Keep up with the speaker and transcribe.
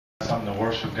something to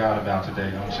worship God about today,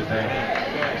 don't you think?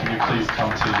 Can you please come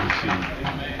to your feet?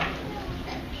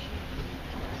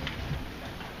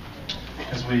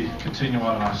 As we continue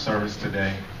on in our service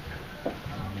today,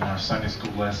 in our Sunday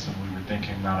school lesson, we were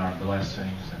thinking about our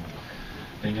blessings and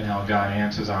thinking how God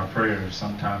answers our prayers.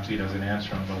 Sometimes He doesn't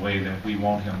answer them the way that we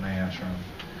want Him to answer them,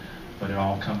 but it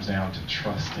all comes down to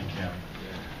trusting Him.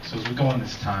 So as we go in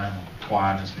this time of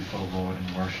quietness before the Lord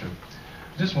and worship,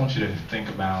 I just want you to think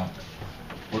about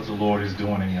what the Lord is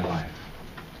doing in your life.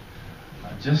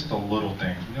 Just the little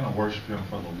things. We're going to worship Him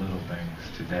for the little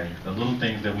things today. The little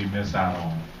things that we miss out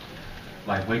on.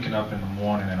 Like waking up in the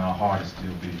morning and our heart is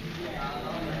still beating.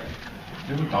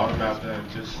 You ever thought about that?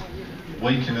 Just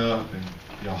waking up and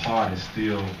your heart is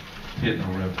still hitting the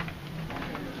rhythm.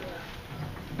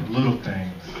 The little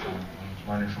things. I was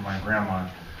learning from my grandma,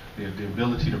 the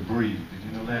ability to breathe. Did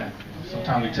you know that?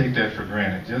 Sometimes we take that for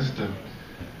granted. Just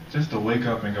to wake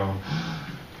up and go.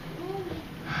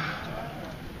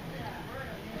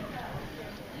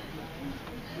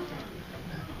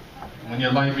 When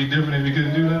your life be different if you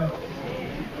couldn't do that?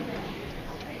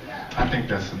 I think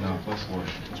that's enough. Let's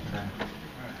worship. Let's pray.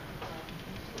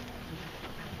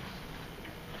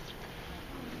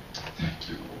 Thank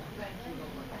you, Lord.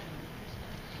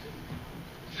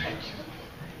 Thank you.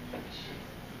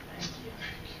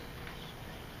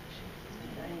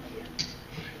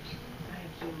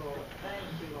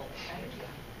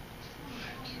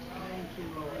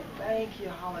 Thank you,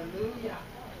 hallelujah.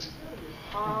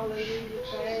 Hallelujah,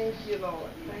 thank you,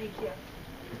 Lord. Thank you.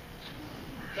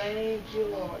 Thank you,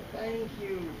 Lord. Thank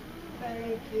you.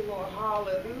 Thank you, Lord.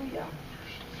 Hallelujah.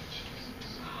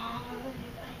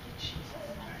 Hallelujah. Thank you, Jesus.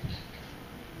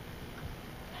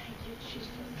 Thank you, Jesus.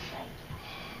 Thank you.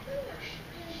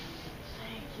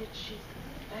 Thank you, Jesus.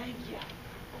 Thank you.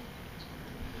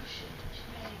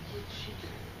 Thank you,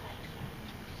 Jesus. Thank you.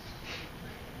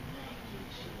 Thank you,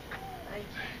 Jesus. Thank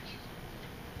you.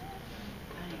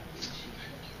 Thank you,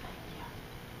 Jesus. Thank you.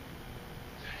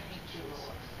 Thank you,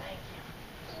 Lord. Thank you.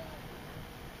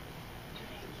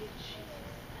 Thank you, Jesus.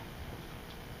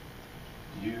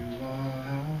 You are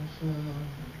Alpha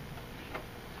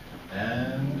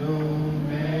and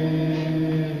Omega.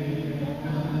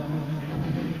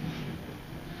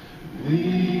 We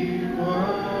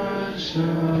worship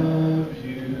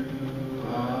you,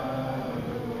 our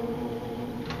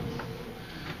Lord.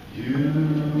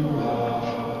 You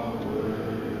are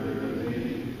worthy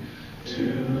to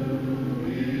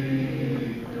be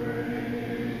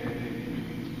praised.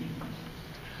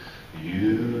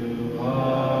 You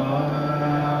are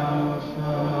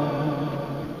Alpha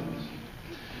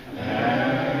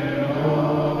and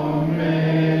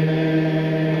Omega.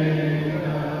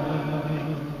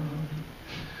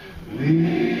 We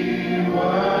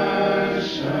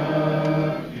worship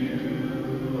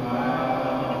you,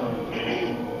 our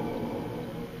Lord.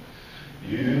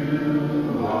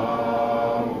 You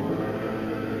are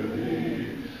worthy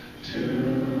to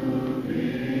be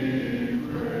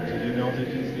praised. Do you know that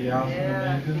He's the Alpha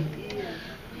and Omega?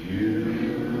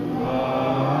 You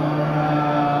are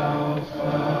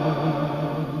Alpha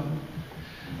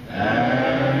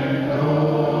and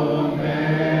Omega.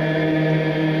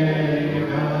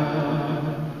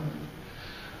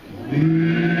 We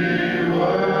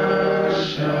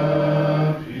worship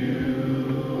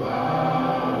you,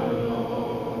 our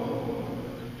Lord.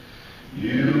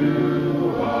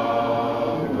 You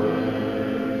are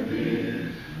worthy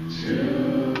to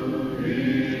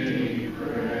be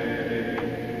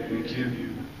praised.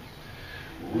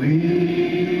 We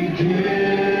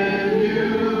give you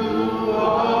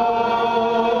all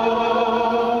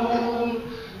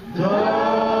the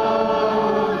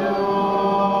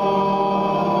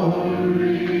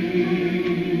glory.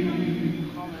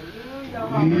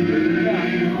 We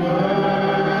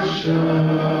worship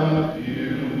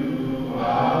you,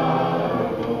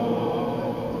 our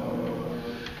Lord.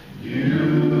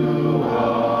 You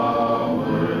are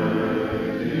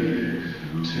worthy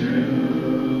to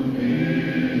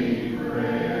be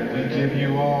praised. We give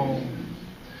you all.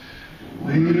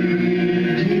 We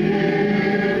give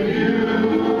you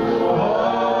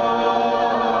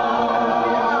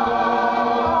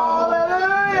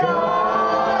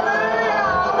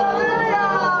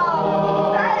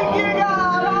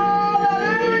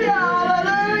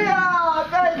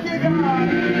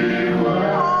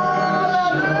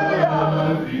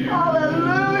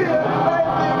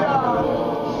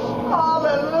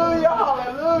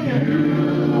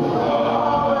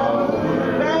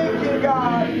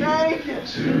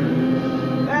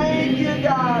Thank you,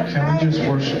 God. Can we just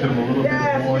worship Him a little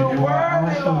bit more? You're You are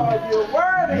worthy, Alpha. Lord. You're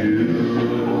worthy.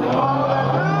 You are.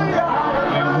 Hallelujah.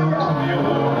 We welcome you,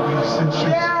 Lord. We sense your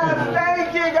Yes, Spirit.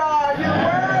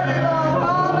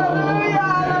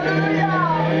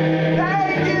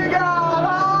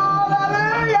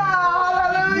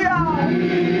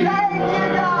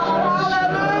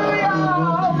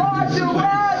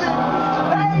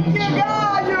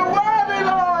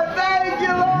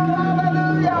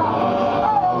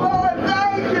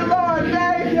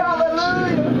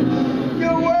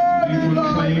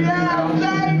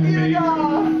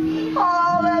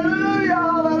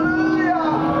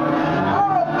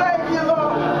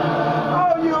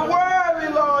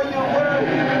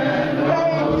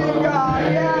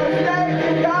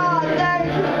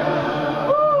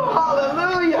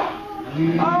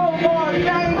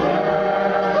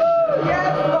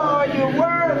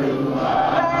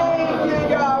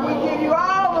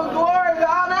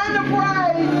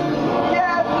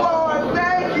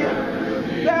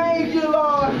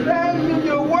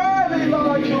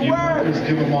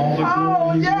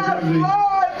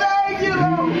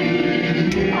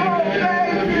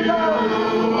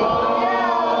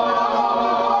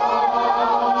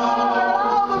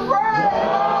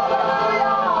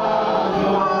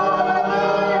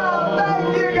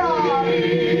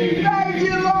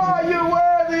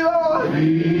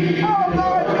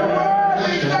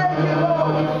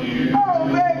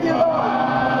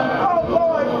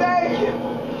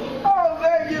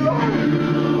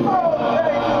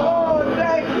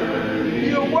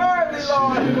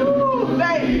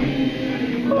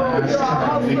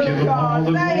 We give him all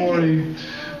the glory.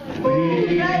 We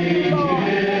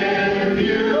give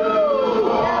you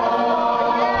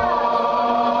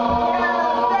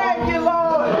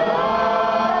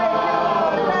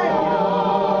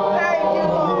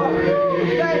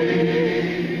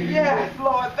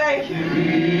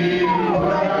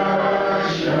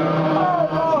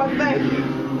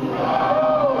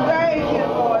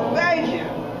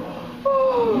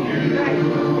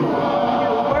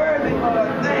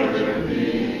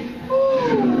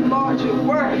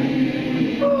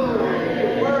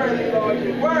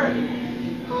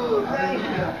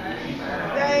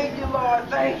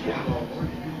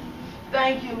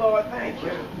Thank you, Lord. Thank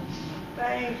you.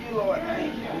 Thank you, Lord.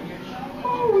 Thank you.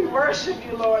 Oh, we worship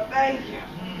you, Lord. Thank you.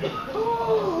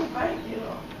 Oh, thank you,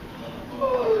 Lord.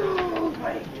 Oh,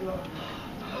 thank you, Lord.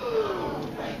 Oh,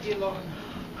 thank you, Lord.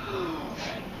 Oh,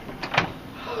 thank you.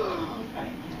 Oh,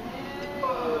 thank you.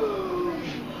 Oh,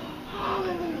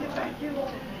 hallelujah. Thank you,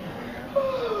 Lord.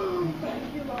 Oh,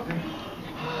 thank you, Lord.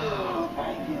 Oh,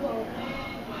 thank you, Lord.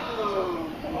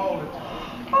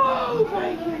 Oh,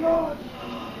 thank you, Lord.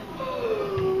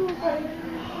 Oh, thank you.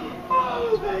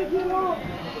 Oh, thank you, Lord.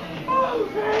 Oh,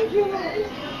 thank you, Lord.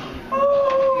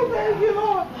 Oh, thank you,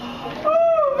 Lord.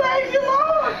 Oh, thank you,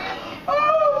 Lord.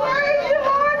 Oh, thank you,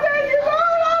 Lord. Thank you,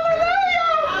 Lord.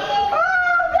 Hallelujah. Oh,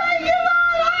 thank you,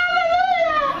 Lord.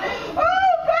 Hallelujah. Oh,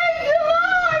 thank you,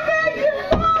 Lord. Thank you,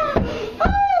 Lord.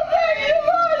 Oh, thank you,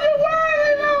 Lord. You're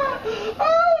worthy, Lord.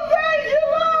 Oh, thank you,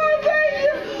 Lord. Thank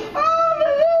you.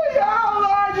 Hallelujah. Oh,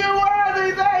 Lord, you're worthy.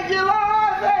 Thank you,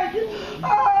 Lord. Thank you. Oh,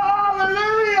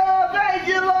 hallelujah. Thank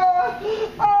you, Lord.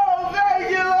 Oh, thank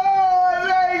you, Lord.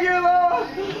 Thank you, Lord.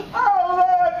 Oh,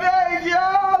 Lord, thank you.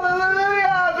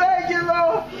 Hallelujah. Thank you,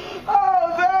 Lord.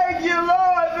 Oh, thank you,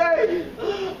 Lord. Thank you.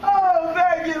 Oh,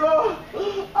 thank you, Lord.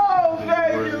 Oh,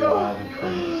 thank you, Lord.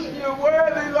 You're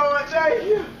worthy, Lord. Thank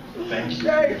you. Thank you,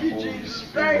 Thank you, Holy Jesus.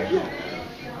 Spirit. Thank you.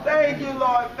 Thank you,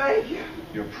 Lord. Thank you.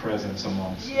 Your presence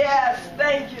amongst us. Yes,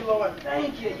 thank you, Lord.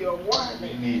 Thank you. You're We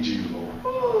worthy. need you, Lord.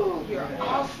 Ooh, you're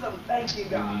awesome. Thank you, We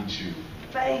God. need you.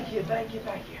 Thank you, thank you,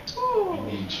 thank you. We Ooh.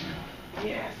 need you.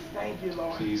 Yes, thank you,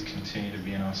 Lord. Please continue to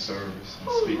be in our service and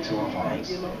speak to our Thank hearts.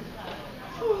 you, Lord.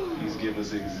 Ooh. Please give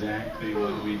us exactly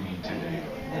what we need today.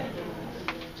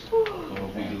 Ooh.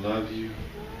 Lord, we love you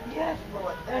Yes,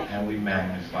 Lord. Thank you. and we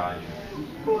magnify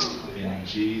you. Ooh. In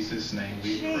Jesus' name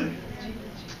we Jesus, pray. Jesus,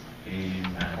 Jesus.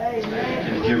 Amen. Amen.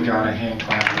 Can you give God a hand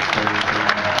clap of praise?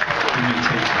 You may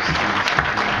take your seats.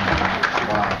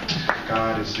 Wow.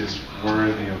 God is just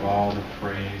worthy of all the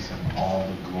praise and all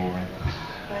the glory.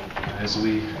 Thank you. As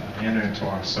we enter into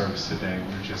our service today,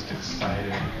 we're just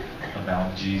excited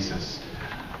about Jesus.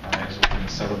 As we've been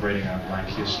celebrating our Black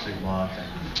History Month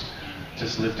and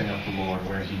just lifting up the Lord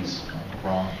where He's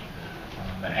brought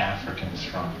the Africans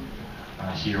from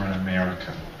here in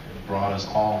America. He brought us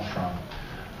all from.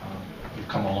 We've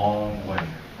come a long way,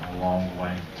 a long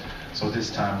way. So this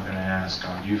time we're going to ask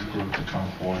our youth group to come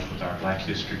forth with our Black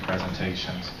History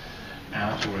presentations.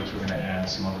 Afterwards, we're going to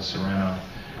ask Mother Serena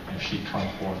if she'd come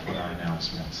forth with our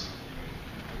announcements.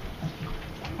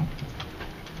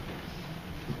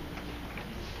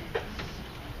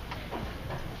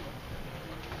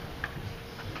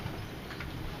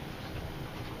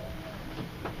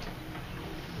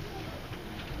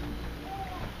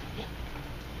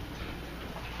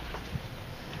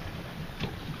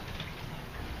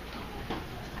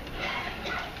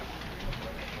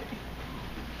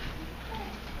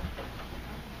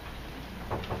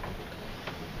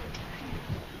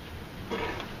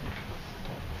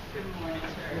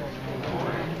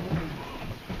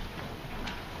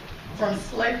 From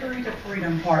Slavery to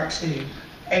Freedom, Part 2,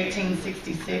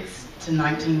 1866 to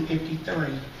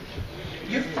 1953.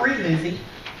 You're free, Lizzie.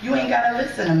 You ain't gotta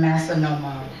listen to Massa no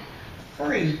more.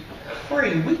 Free,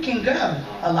 free, we can go,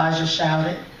 Elijah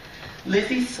shouted.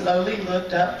 Lizzie slowly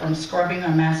looked up from scrubbing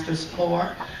her master's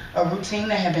floor, a routine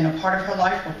that had been a part of her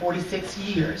life for 46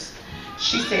 years.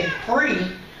 She said, free?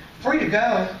 Free to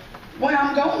go? Where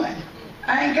I'm going?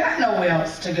 I ain't got nowhere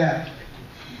else to go.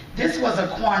 This was a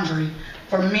quandary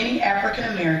for many African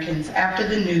Americans after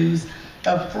the news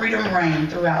of freedom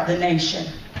reigned throughout the nation,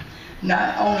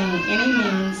 not owning any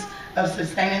means of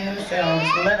sustaining themselves,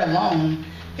 let alone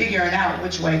figuring out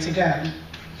which way to go.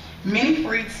 Many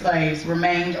freed slaves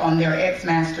remained on their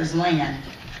ex-master's land.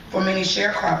 For many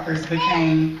sharecroppers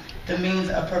became the means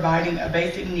of providing a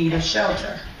basic need of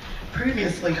shelter,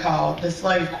 previously called the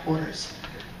slave quarters.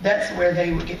 That's where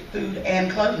they would get food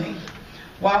and clothing.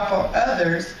 While for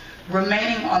others,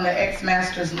 remaining on the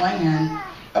ex-master's land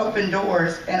opened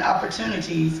doors and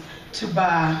opportunities to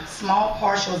buy small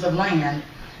parcels of land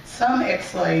Some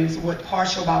ex-slaves would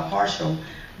partial by partial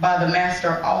buy the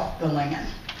master off the land.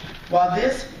 While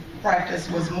this practice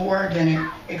was more than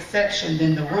an exception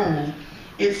than the rule,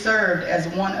 it served as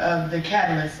one of the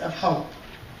catalysts of hope.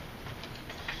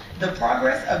 The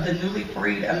progress of the newly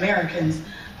freed Americans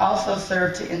also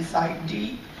served to incite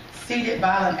deep-seated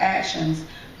violent actions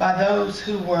by those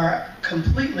who were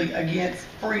completely against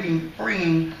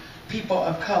freeing people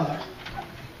of color.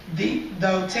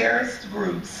 Though terrorist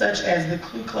groups such as the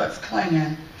Ku Klux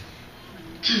Klan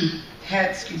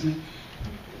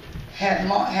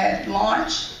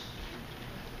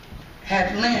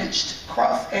had lynched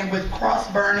with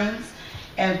cross burnings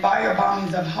and fire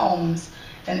bombings of homes,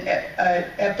 an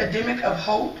epidemic of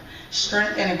hope,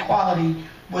 strength, and equality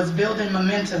was building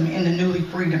momentum in the newly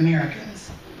freed Americans.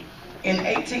 In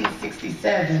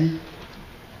 1867,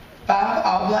 5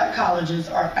 all-black colleges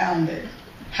are founded: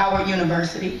 Howard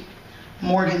University,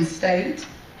 Morgan State,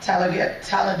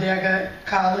 Talladega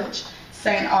College,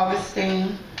 St.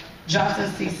 Augustine,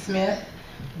 Johnson C. Smith.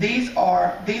 These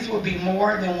will be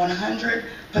more than 100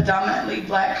 predominantly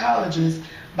black colleges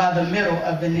by the middle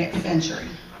of the next century.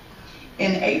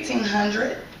 In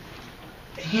 1800,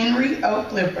 Henry O.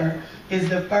 Flipper is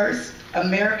the first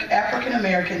African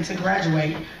American to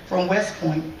graduate from West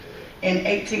Point. In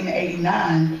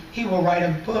 1889, he will write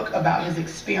a book about his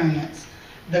experience,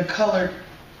 The Colored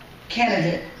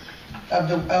Candidate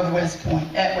at West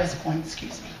Point.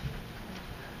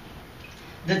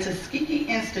 The Tuskegee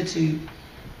Institute,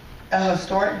 a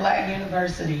historic black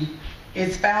university,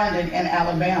 is founded in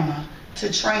Alabama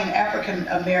to train African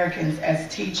Americans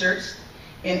as teachers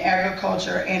in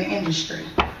agriculture and industry,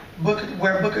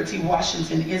 where Booker T.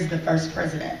 Washington is the first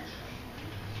president.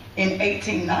 In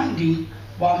 1890,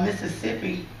 while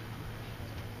Mississippi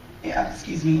enacts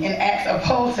a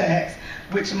poll tax,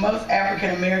 which most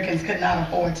African Americans could not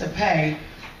afford to pay,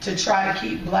 to try to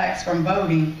keep blacks from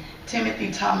voting,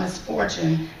 Timothy Thomas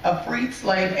Fortune, a freed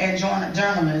slave and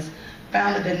journalist,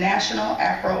 founded the National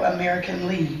Afro-American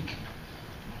League.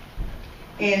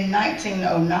 In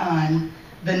 1909,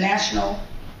 the National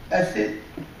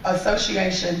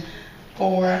Association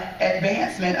for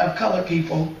Advancement of Colored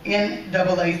People,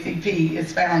 NAACP,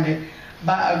 is founded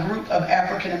by a group of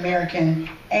African American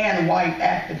and white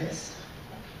activists.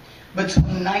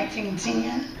 Between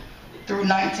 1910 through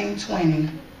 1920,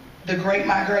 the Great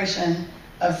Migration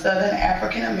of Southern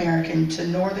African American to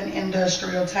northern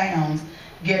industrial towns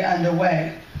get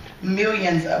underway.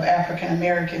 Millions of African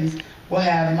Americans will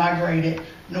have migrated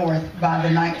north by the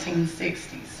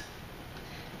 1960s.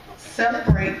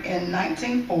 Celebrate in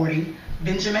 1940,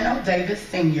 Benjamin O. Davis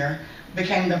Sr.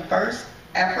 became the first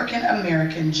African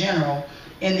American general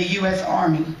in the U.S.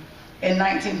 Army. In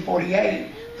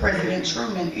 1948, President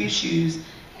Truman issues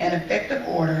an effective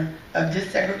order of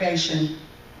desegregation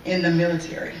in the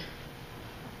military.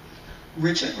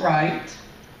 Richard Wright,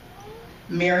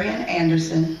 Marian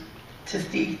Anderson,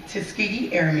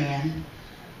 Tuskegee Airmen,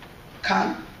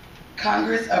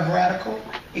 Congress of Radical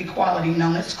Equality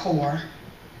known as CORE,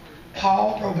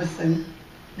 Paul Robeson,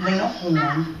 Lena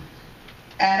Horne,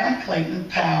 Adam Clayton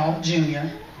Powell Jr.,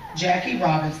 Jackie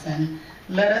Robinson,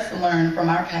 let us learn from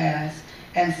our past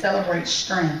and celebrate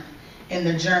strength in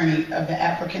the journey of the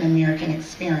African American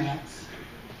experience.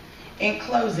 In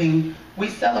closing, we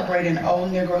celebrate an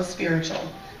old Negro spiritual,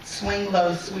 Swing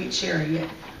Low, Sweet Chariot,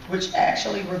 which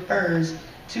actually refers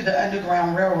to the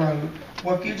Underground Railroad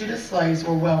where fugitive slaves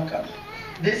were welcomed.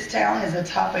 This town is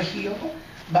atop a hill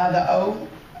by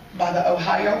the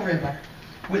Ohio River,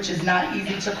 which is not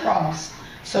easy to cross.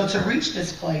 So to reach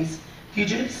this place,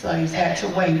 fugitive slaves had to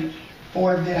wait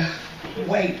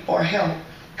for help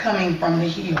coming from the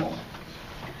hill.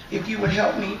 If you would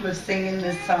help me with singing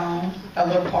this song, a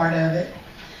little part of it.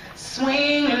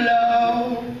 Swing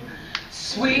low,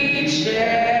 sweet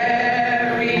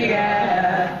chariot,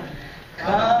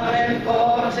 coming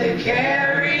forth to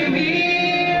carry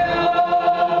me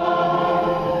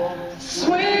home.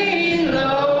 Swing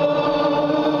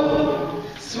low,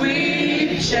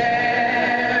 sweet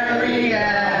chariot,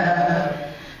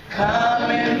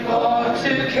 coming forth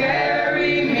to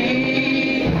carry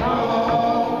me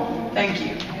home. Thank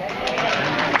you.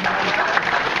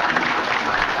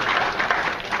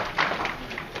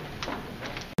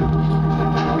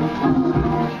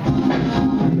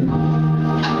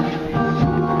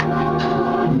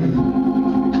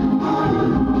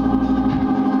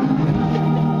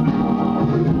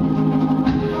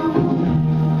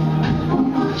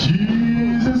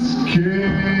 Jesus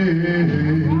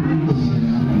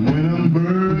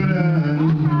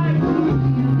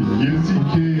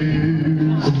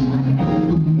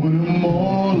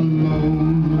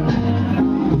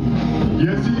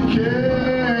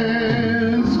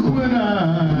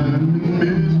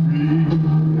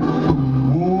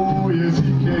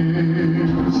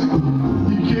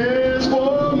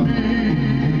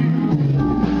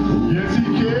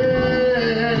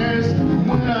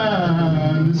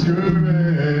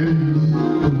discouraged,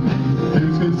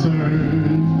 his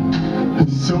concern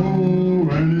is so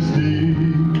earnestly.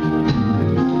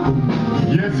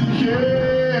 Yes, he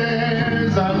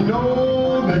cares, I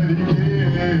know that he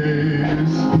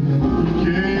cares. He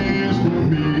cares for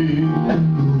me.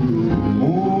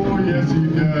 Oh, yes, he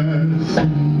does.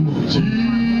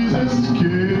 Jesus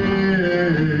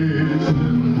cares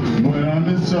when I'm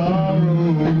in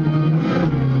sorrow,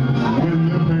 when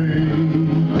the pain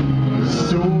is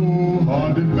so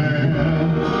hard to bear.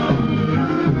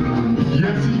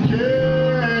 Yes, he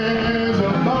cares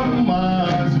about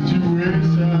my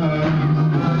situation.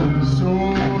 So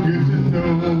good to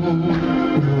know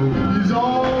he's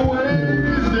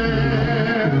always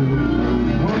there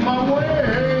when my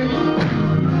way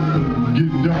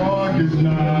get dark as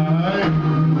night.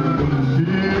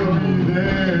 He'll be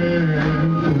there,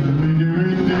 make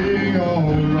everything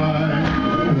alright.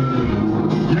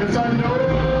 Yes, I know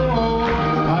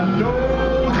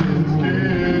Jesus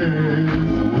cares.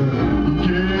 He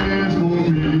cares for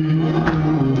me.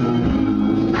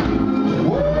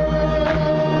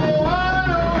 Whoa, I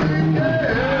know he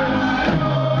cares.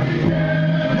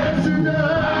 Yes, he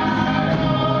does.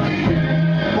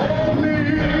 For me.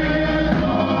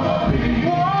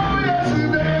 Oh, yes, he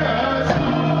does.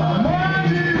 My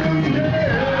Jesus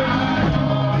cares.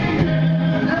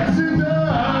 Yes, he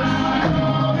does.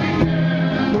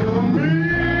 For me.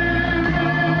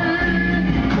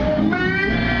 For me.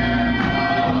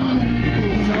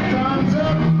 Sometimes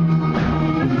up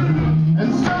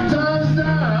and sometimes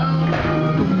down.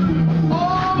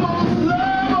 Almost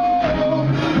level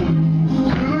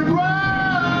to the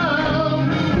ground.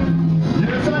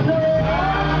 Yes, I know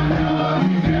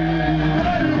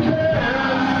that he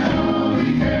cares.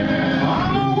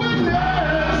 I'm a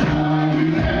witness.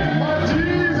 My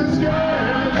Jesus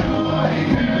cares.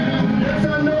 Yes, I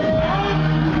know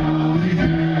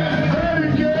that he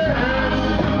cares.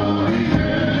 He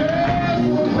cares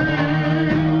for me.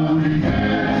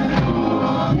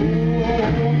 Oh,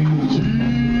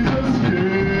 Jesus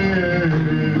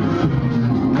cares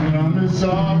when I'm in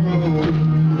sorrow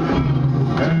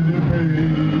and the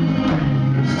pain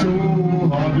is so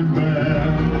hard to bear.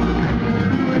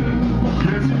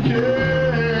 Yes, he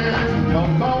cares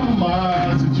about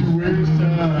my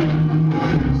situation.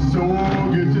 So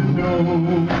good to know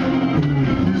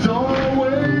he's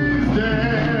always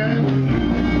there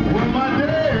when my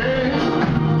day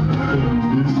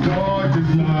is dark as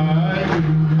night.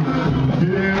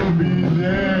 He'll be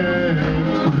there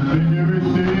to make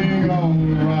everything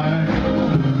alright.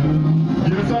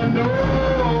 Yes, I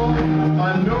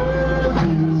know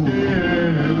Jesus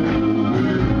cares.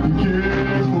 He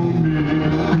cares for me.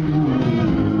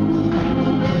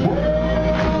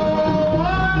 Whoa, I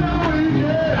know he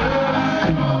cares.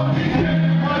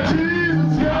 My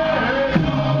Jesus cares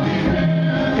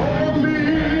for me.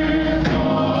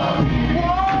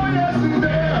 Oh, yes, he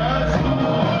does.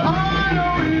 I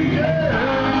know he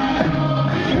cares.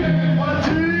 My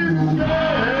Jesus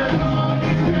cares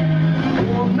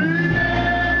for me.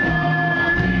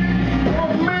 For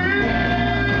me.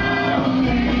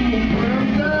 When I'm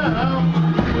down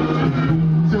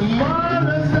to my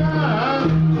last time,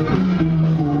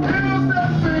 he'll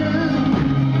step in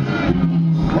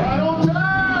right on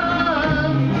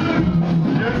time.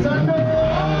 Yes, I know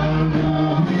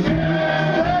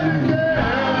that he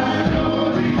cares.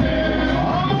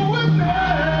 I'm a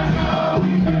witness.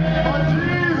 My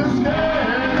Jesus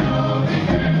cares.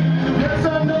 Yes, I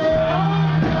know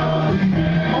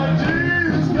my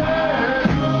Jesus cares.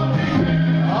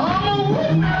 I'm a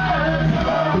witness.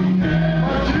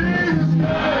 My Jesus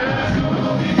cares.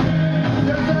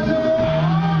 Yes, I know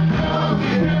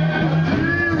my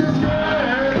Jesus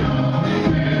cares.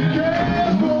 He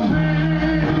cares for me.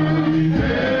 He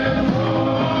cares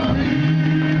for me.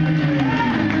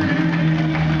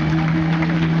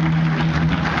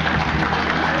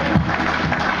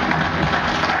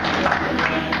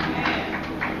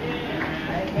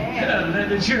 Let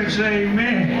the church say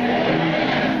amen.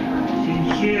 He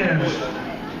cares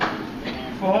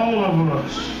for all of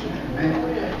us.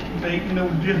 Make no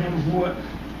difference what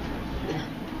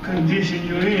condition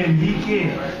you're in, he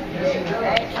cares.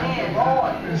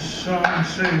 The song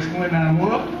says, when I'm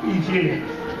up, he cares.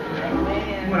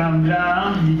 When I'm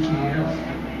down, he cares.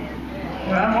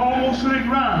 When I'm almost to the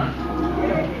ground,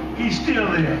 he's still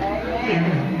there.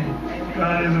 Amen.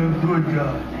 God is a good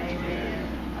God.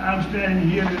 I'm standing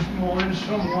here this morning,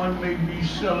 someone may be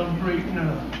celebrating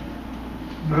a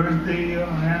birthday or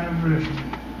anniversary.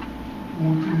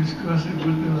 Want to discuss it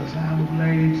with us. I'm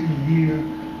glad to hear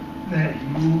that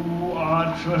you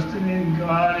are trusting in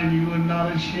God and you are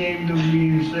not ashamed of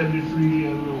being 73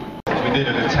 years old. As we We did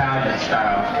it Italian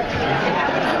style.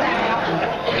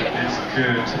 It's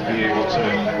good to be able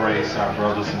to embrace our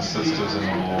brothers and sisters in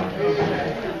the Lord.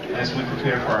 As we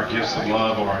prepare for our gifts of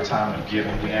love or our time of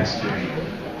giving, we ask you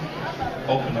to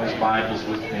open those Bibles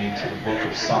with me to the book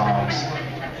of Psalms,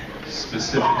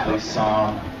 specifically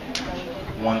Psalm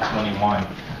 121.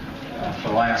 For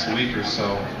the last week or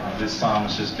so, this psalm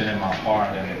has just been in my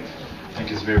heart, and I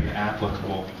think it's very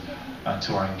applicable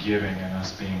to our giving and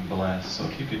us being blessed. So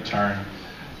if you could turn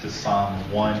to Psalm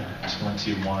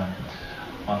 121.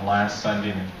 On last Sunday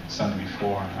and Sunday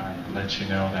before, I let you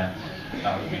know that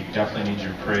we definitely need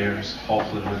your prayers.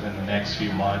 Hopefully within the next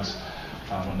few months,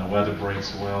 when the weather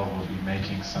breaks well, we'll be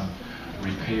making some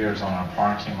repairs on our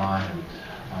parking lot.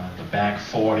 The back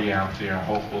 40 out there,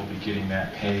 hopefully we'll be getting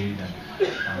that paid.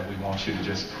 And we want you to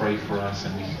just pray for us,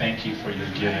 and we thank you for your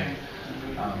giving.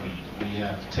 We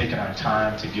have taken our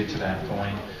time to get to that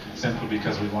point simply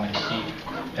because we want to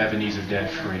keep Ebenezer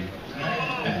debt-free.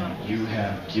 And you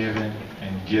have given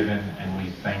and given, and we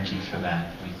thank you for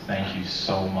that. We thank you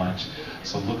so much.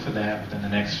 So look for that within the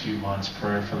next few months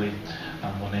prayerfully.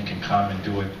 When they can come and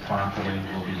do it properly,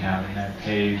 we'll be having that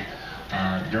paid.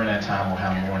 During that time, we'll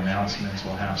have more announcements.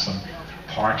 We'll have some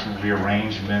parking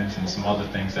rearrangements and some other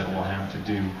things that we'll have to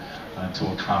do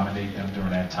to accommodate them during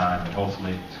that time. But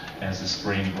hopefully, as the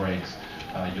spring breaks,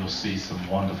 you'll see some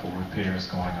wonderful repairs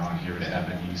going on here at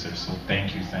Ebenezer. So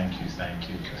thank you, thank you, thank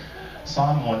you.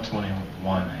 Psalm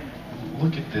 121.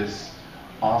 Look at this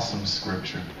awesome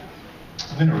scripture.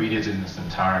 I'm going to read it in its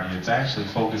entirety. It's actually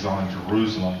focused on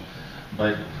Jerusalem,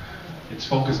 but it's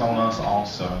focused on us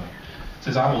also. It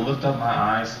says, I will lift up my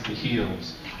eyes to the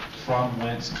hills, from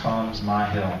whence comes my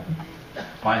help.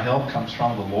 My help comes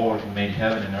from the Lord who made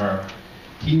heaven and earth.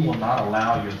 He will not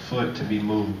allow your foot to be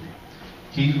moved.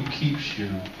 He who keeps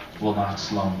you will not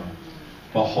slumber.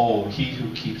 Behold, he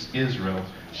who keeps Israel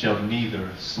shall neither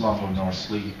slumber nor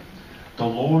sleep. The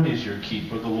Lord is your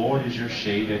keeper. The Lord is your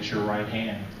shade at your right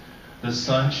hand. The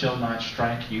sun shall not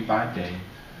strike you by day,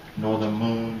 nor the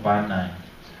moon by night.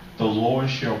 The Lord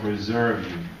shall preserve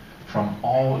you from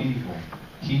all evil.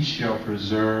 He shall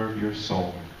preserve your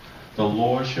soul. The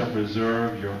Lord shall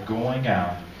preserve your going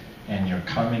out and your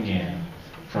coming in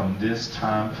from this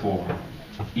time forth,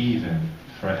 even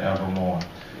forevermore.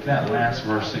 That last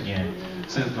verse again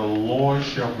says, the Lord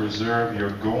shall preserve your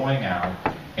going out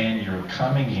and your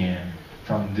coming in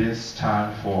from this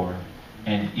time forth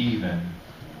and even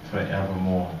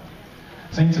forevermore.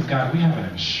 Saints of God, we have an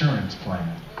insurance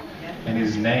plan, and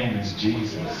his name is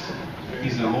Jesus.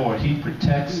 He's the Lord. He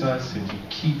protects us and he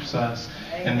keeps us,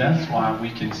 and that's why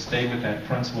we can stay with that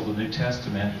principle of the New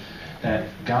Testament that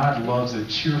God loves a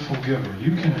cheerful giver.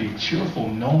 You can be cheerful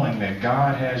knowing that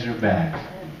God has your back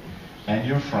and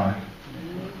your front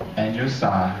and your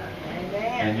side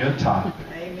and your top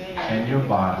and your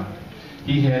bottom.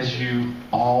 He has you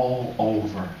all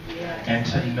over. And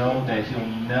to know that he'll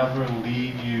never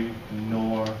leave you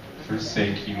nor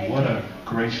forsake you. What a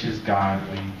gracious God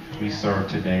we serve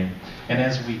today. And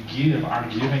as we give, our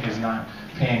giving is not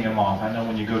paying him off. I know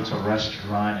when you go to a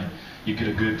restaurant and you get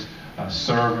a good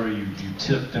server, you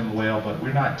tip them well, but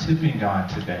we're not tipping God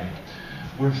today.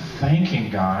 We're thanking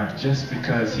God just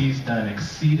because he's done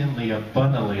exceedingly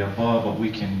abundantly above what we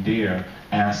can dare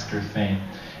ask or think.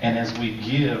 And as we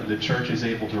give, the church is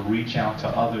able to reach out to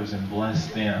others and bless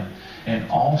them. And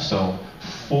also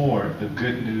forward the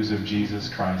good news of Jesus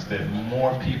Christ, that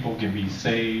more people can be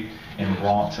saved and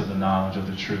brought to the knowledge of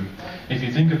the truth. If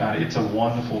you think about it, it's a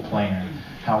wonderful plan.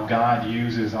 How God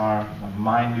uses our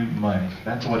minute money.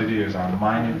 That's what it is, our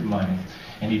minute money.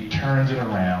 And he turns it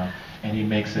around and he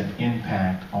makes an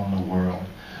impact on the world.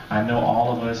 I know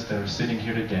all of us that are sitting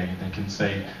here today that can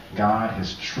say, God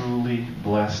has truly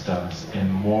blessed us in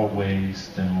more ways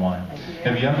than one.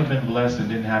 Have you ever been blessed and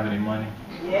didn't have any money?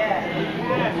 Yeah.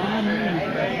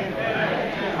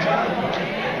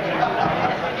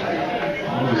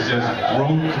 I was just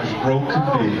broke as broke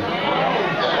could be.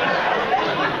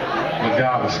 But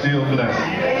God was still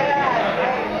blessing.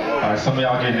 All right, some of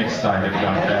y'all getting excited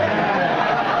about that.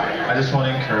 I just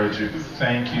want to encourage you.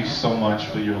 Thank you so much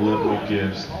for your liberal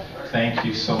gifts. Thank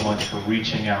you so much for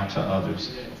reaching out to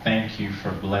others. Thank you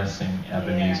for blessing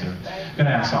Ebenezer. I'm going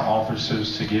to ask our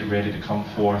officers to get ready to come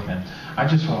forth. And I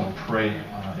just want to pray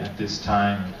at this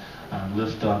time,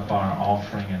 lift up our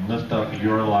offering and lift up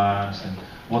your lives and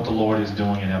what the Lord is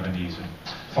doing in Ebenezer.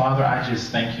 Father, I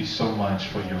just thank you so much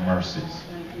for your mercies.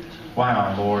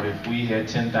 Wow, Lord, if we had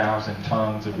 10,000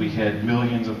 tongues, if we had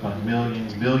millions upon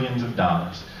millions, billions of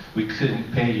dollars, We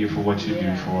couldn't pay you for what you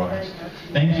do for us.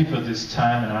 Thank you for this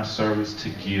time in our service to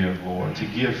give, Lord, to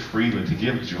give freely, to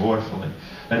give joyfully,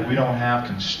 that we don't have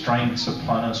constraints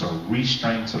upon us or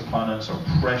restraints upon us or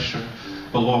pressure.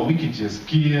 But Lord, we can just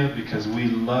give because we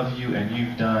love you and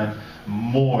you've done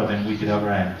more than we could ever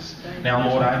ask. Now,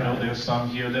 Lord, I know there's some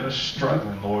here that are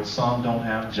struggling, Lord. Some don't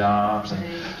have jobs,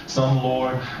 and some,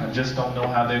 Lord, just don't know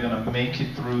how they're going to make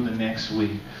it through the next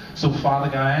week. So, Father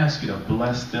God, I ask you to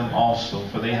bless them also,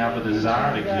 for they have a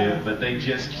desire to give, but they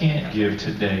just can't give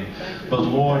today. But,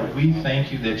 Lord, we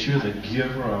thank you that you're the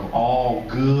giver of all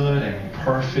good and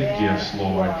perfect gifts,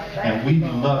 Lord. And we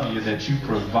love you that you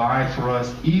provide for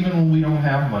us even when we don't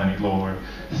have money, Lord.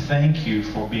 Thank you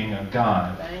for being a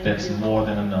God that's more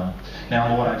than enough.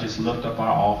 Now, Lord, I just lift up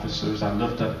our officers. I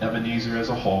lift up Ebenezer as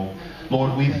a whole.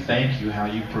 Lord, we thank you how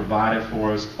you provided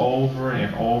for us over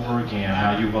and over again,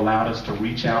 how you've allowed us to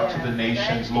reach out to the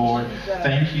nations, Lord.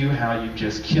 Thank you how you've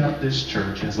just kept this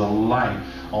church as a light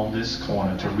on this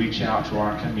corner to reach out to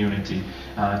our community,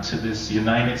 to this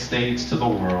United States, to the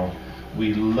world.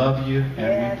 We love you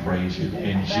and we praise you.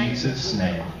 In Jesus'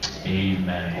 name,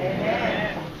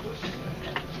 amen.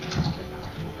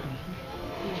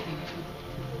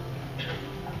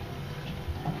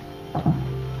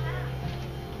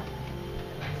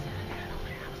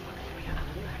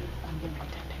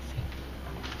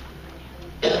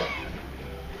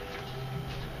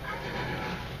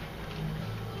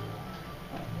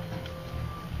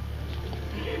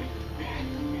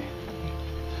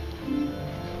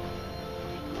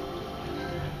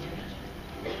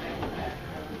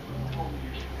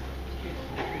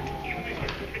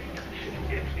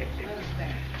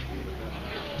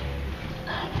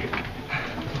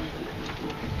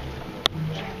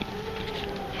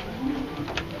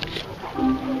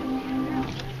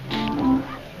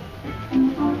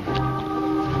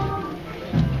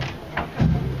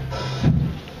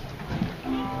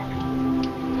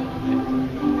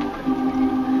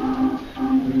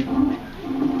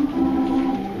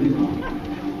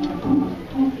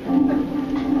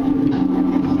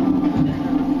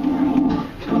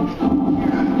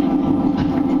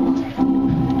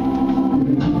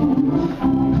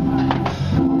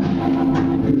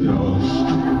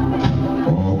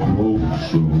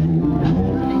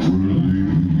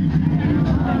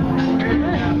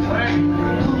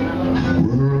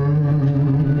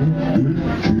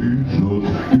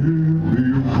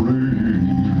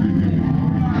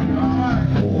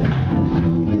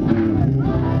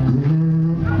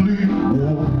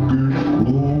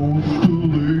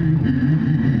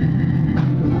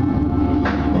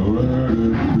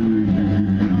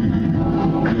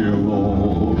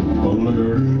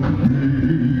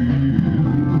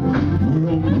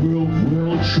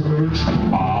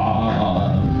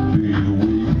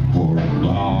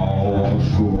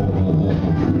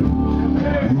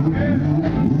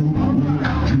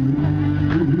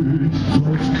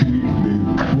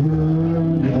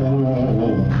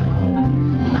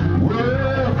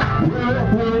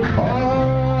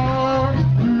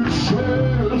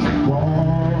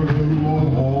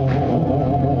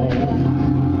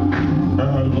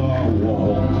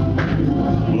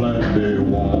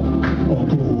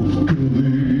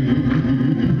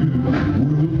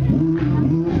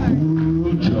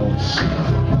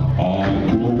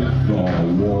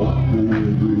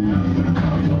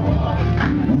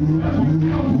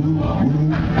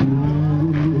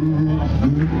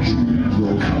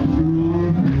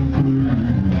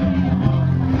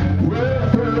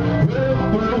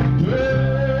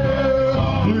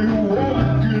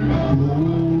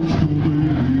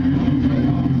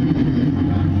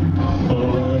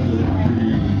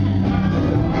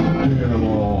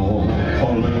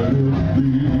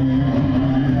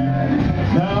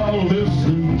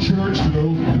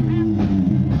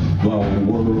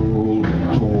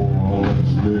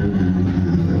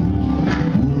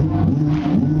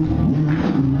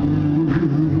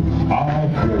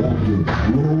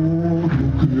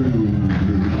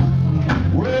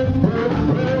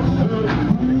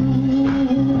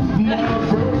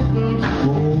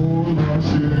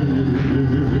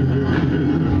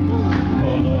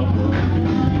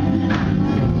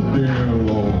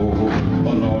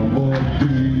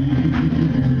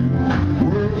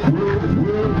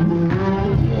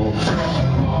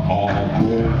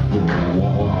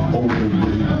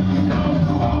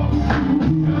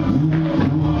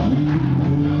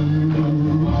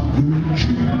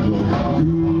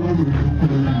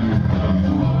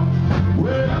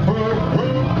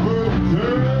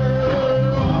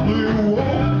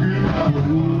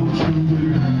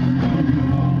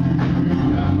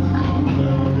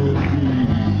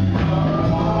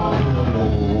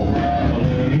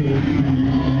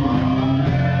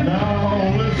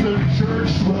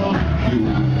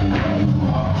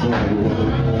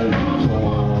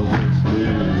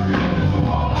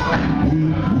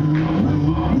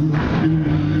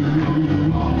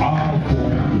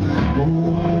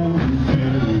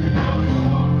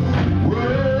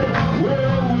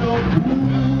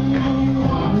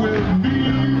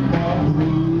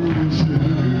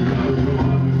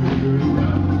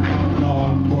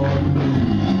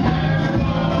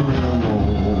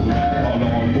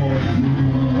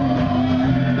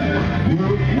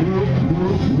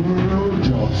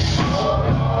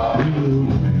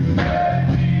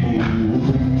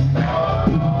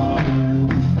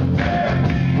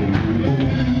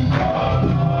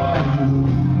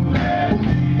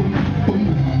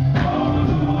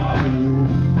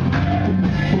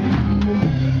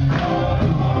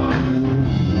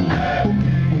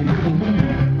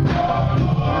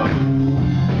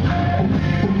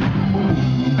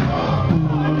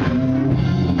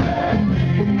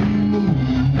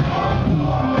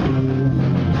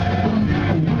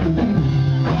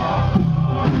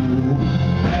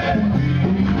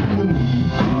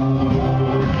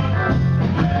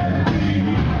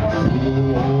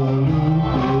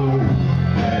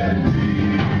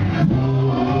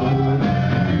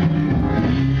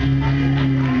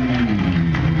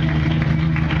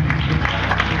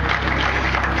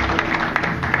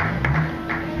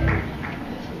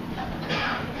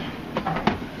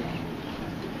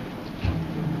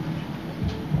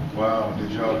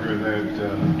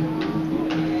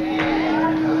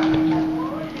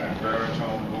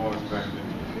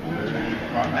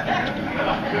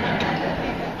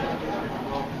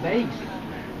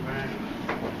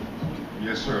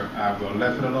 I've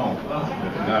left it alone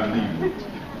and I leave it.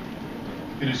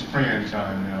 It is praying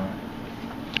time now.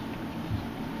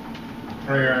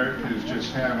 Prayer is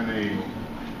just having a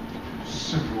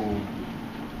simple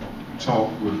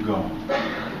talk with God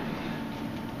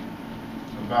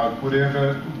about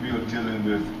whatever we are dealing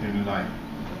with in life.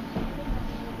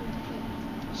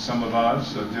 Some of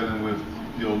us are dealing with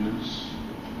illness,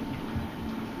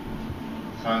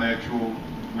 financial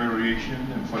variation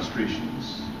and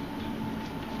frustrations,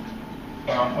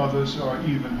 while others are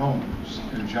even homeless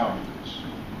and jobless.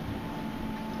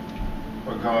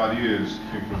 But God is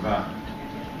a provider,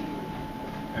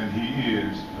 and He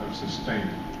is a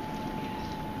sustainer.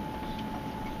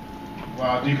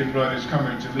 While Deacon Rudd is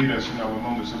coming to lead us in our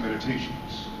moments of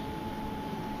meditations,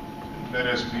 let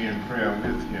us be in prayer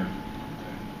with him.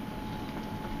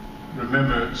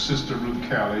 Remember Sister Ruth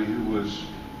Calley, who was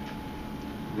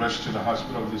rushed to the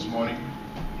hospital this morning.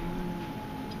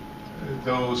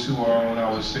 Those who are on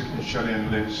our sick and shut-in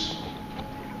list.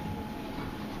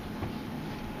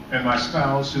 And my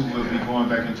spouse, who will be going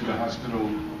back into the hospital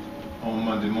on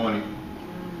Monday morning.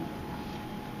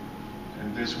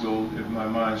 And this will, if my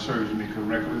mind serves me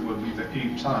correctly, will be the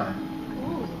 8th time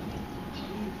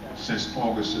since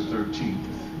August the 13th.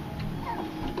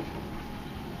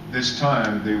 This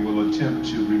time they will attempt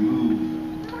to remove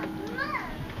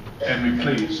and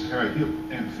replace her hip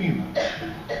and femur.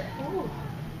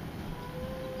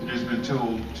 It has been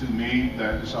told to me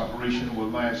that this operation will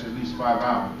last at least 5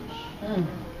 hours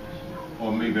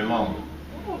or maybe longer.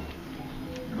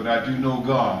 But I do know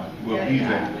God will be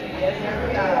there.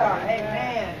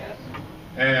 Amen.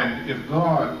 And if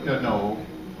God,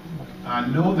 I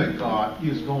know that God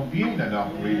is going to be in that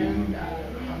operating room.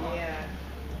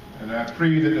 And I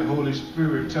pray that the Holy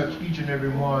Spirit touch each and every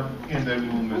one in that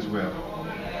room as well.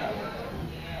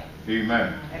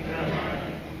 Amen.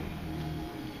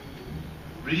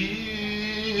 Real,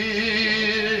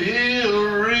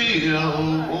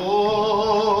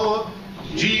 oh,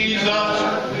 Jesus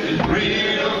is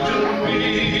real to me.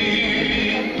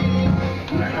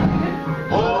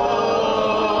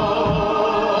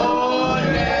 Oh,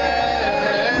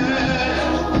 yes,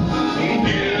 He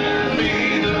gives me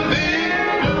the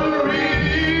victory.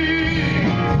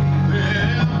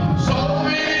 There's so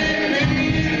many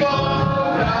people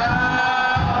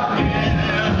around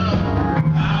Him.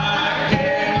 I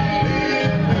can't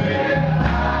live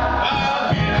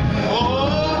without Him.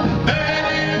 Oh, that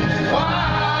is why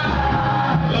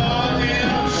I love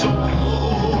Him so.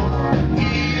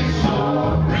 He's so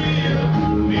real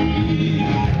to me.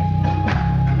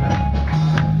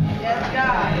 Yes,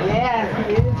 God. Yes,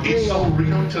 He is He's so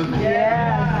real to me.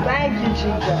 Yes, thank you,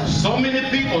 Jesus. So many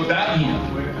people doubt Him.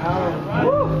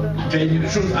 Tell you the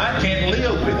truth, I can't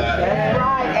live without Him. That's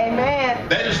right. Amen.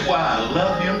 That is why I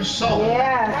love Him so.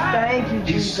 Yes, thank you,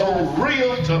 He's Jesus. so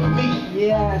real to me.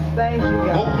 Yes, thank you,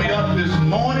 God. Woke me up this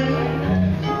morning,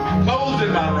 closed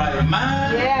in my right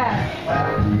mind, Yes,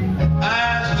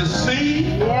 eyes to see,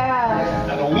 yes.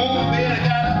 and a woman there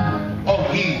got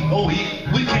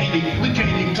we can't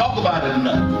even talk about it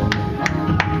enough.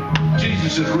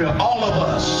 Jesus is real. All of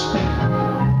us.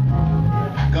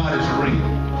 God is real.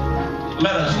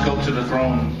 Let us go to the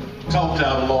throne, talk to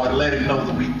our Lord, let Him know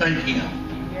that we thank Him.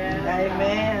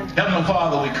 Amen. Heavenly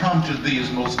Father, we come to Thee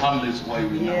as most humblest way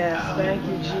we know Yes, how. thank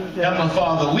you, Jesus. Heavenly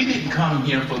Father, we didn't come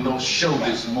here for no show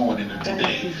this morning and Thank you,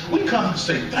 today. Jesus. We come to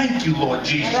say thank you, Lord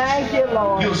Jesus. Thank you,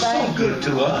 Lord. You're so Thank you. good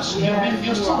to us. Yes,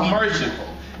 You're you so are. merciful.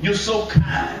 You're so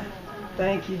kind.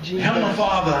 Thank you, Jesus. Heavenly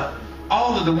Father,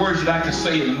 all of the words that I could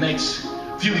say in the next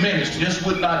few minutes just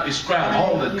would not describe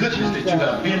all the Thank you, goodness that you Jesus.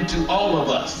 have been to all of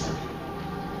us.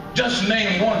 Just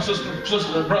name one,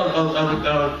 sister,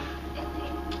 brother,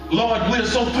 Lord, we're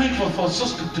so thankful for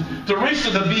Sister Teresa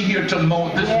to be here this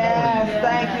morning. Yes,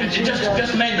 thank you, Jesus.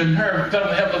 Just naming her,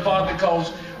 Heavenly Father,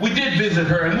 because we did visit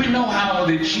her, and we know how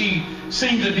that she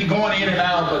seemed to be going in and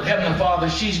out, but Heavenly Father,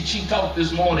 she talked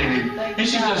this morning, and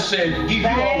she just said, give you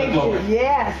all the Thank glory. you.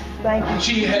 Yes, thank you.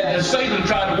 She had Satan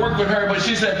tried to work with her, but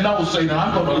she said, no, Satan,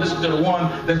 I'm going to listen to the one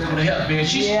that's going to help me. And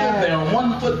she Yes. stood there on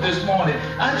one foot this morning.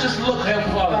 I just look,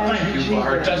 Heavenly Father, thank you for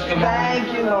her Jesus. testimony.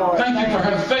 Thank you, Lord. Thank you for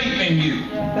her faith in you.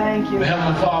 Thank you.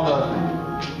 Heavenly Father,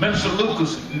 Minister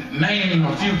Lucas named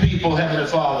a few people, Heavenly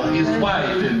Father, his wife,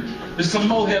 and there's some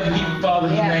more, Heavenly Father,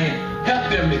 he named.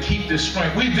 Help them to keep this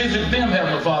strength. We visit them,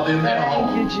 Heavenly Father, in their Thank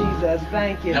home. you, Jesus.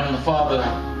 Thank you. Heavenly Father,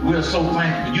 we're so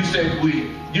thankful. You said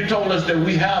you told us that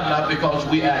we have not because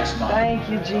we ask not. Thank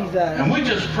you, Jesus. And we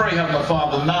just pray, Heavenly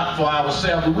Father, not for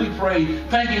ourselves, but we pray,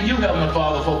 thanking you, Heavenly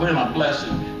Father, for being a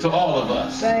blessing to all of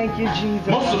us. Thank you, Jesus.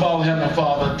 Most of all, Heavenly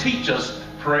Father, teach us to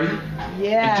pray.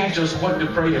 Yes. And teach us what to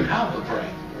pray and how to pray.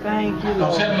 Thank you, Because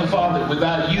Lord. Heavenly Father,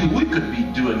 without you, we could be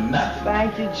doing nothing.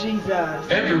 Thank you, Jesus.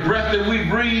 Every breath that we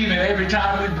breathe and every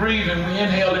time we breathe and we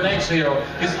inhale and exhale,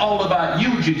 it's all about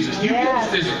you, Jesus. You give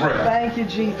us this breath. Thank you,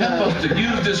 Jesus. Help us to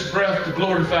use this breath to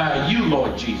glorify you,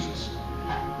 Lord Jesus.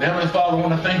 Heavenly Father, I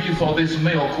want to thank you for this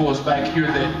male course back here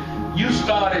that you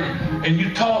started and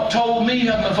you told me,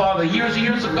 Heavenly Father,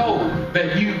 years ago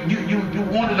that you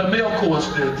wanted a male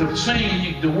course to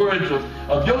sing the words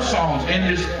of your songs in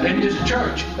this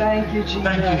church. Thank you, Jesus.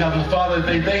 Thank you, Heavenly Father.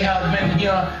 They have been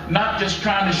here not just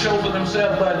trying to show for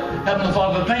themselves, but Heavenly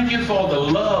Father, thank you for the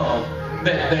love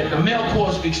that the male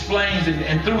course explains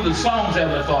and through the songs,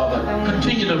 Heavenly Father,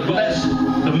 continue to bless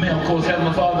the male course,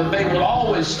 Heavenly Father. They will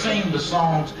always sing the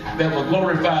songs that will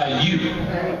glorify you.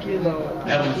 Thank you, Lord.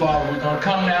 Heavenly Father, we're going to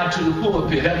come now to the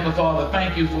pulpit. Heavenly Father,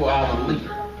 thank you for our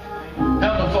leader.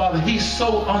 Heavenly Father, he's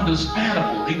so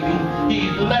understandable. He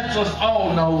lets us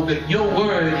all know that your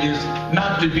word is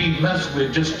not to be messed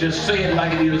with. Just say it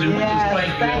like it is. And we just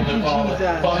thank you, Heavenly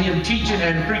Father, for him teaching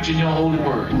and preaching your holy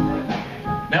word.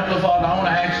 Now, Heavenly Father, I want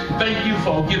to thank you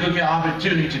for giving me an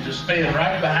opportunity to stand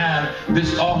right behind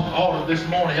this altar this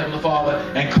morning, Heavenly Father,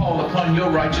 and call upon your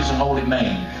righteous and holy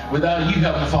name. Without you,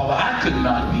 Heavenly Father, I could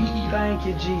not be here. Thank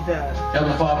you, Jesus.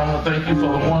 Heavenly Father, I want to thank you for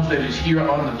the ones that is here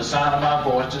under the sound of my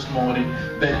voice this morning,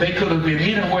 that they could have been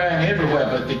anywhere and everywhere,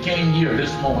 but they came here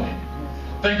this morning.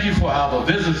 Thank you for our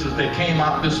visitors that came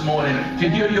out this morning to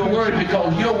hear your word,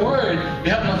 because your word,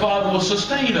 Heavenly Father, will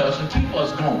sustain us and keep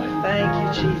us going.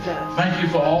 Thank you, Jesus. Thank you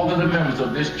for all of the members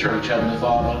of this church, Heavenly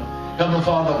Father. Heavenly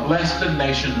Father, bless the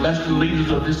nation, bless the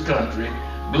leaders of this country,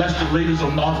 bless the leaders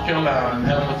of North Carolina, and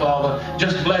Heavenly Father,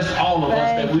 just bless all of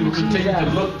us that we will continue to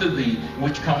look to thee,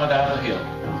 which cometh out of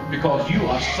help, because you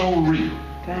are so real.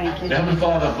 Thank you, Heavenly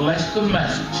Father, bless the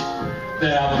message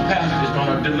that our pastor is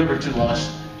going to deliver to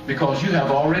us, because you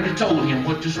have already told him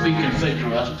what to speak and say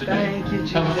to us today. Thank you,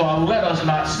 Jesus. Heavenly Father, let us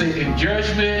not sit in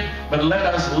judgment, but let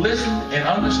us listen and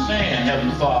understand,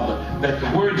 Heavenly Father, that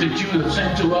the words that you have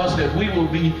sent to us, that it will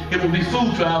be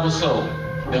food to our soul,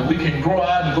 that we can grow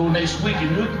out and go next week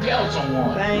and we can tell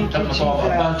someone, Thank you, Heavenly Father,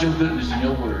 Jesus. about your goodness and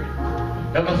your word.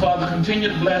 Heavenly Father, continue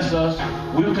to bless us.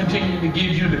 We will continue to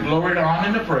give you the glory, the honor,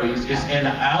 and the praise. It's in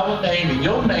our name, in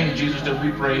your name, Jesus, that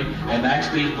we pray and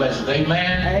ask these blessings.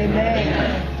 Amen.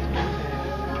 Amen.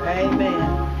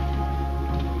 Amen.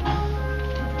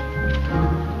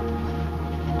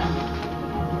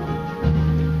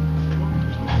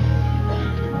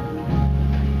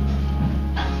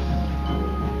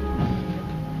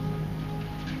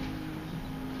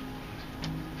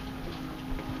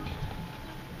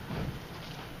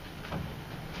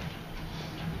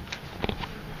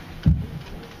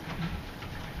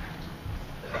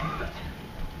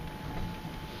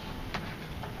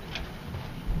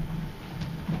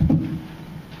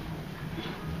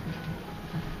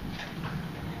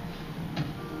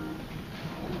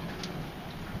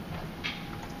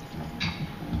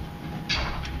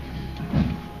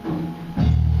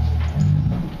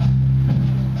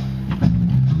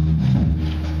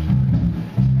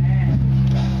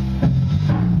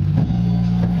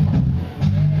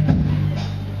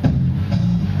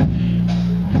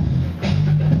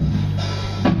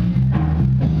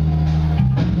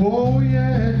 Oh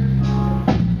yeah.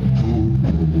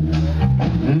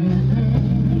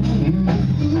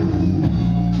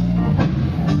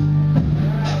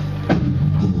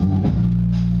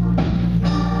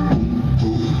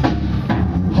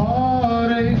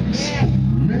 Heartaches.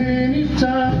 Many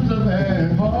times I've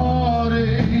had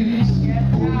heartaches,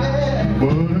 but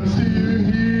I'm still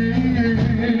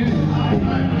here.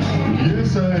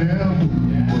 Yes, I am.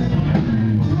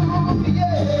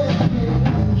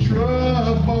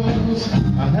 Troubles,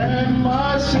 I had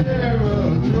my share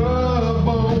of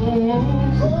troubles,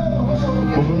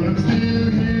 but I'm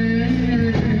still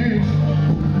here.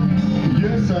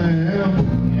 Yes, I am.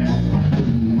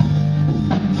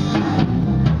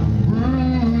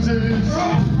 Bruises,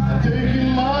 I've taken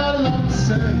my lumps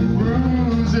and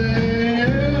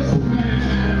bruises,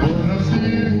 but I'm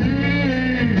still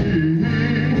here.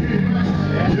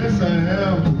 Yes, I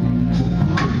am.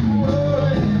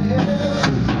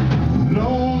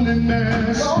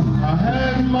 Loneliness, I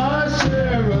had my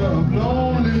share of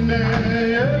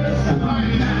loneliness,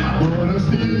 but I'm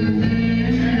still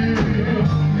here.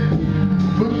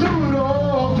 But through it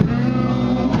all,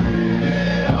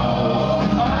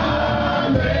 I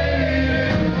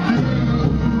made it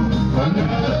through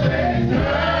another day.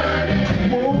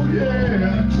 Oh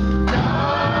yeah,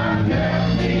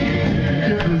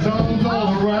 kept his arms all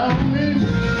around me.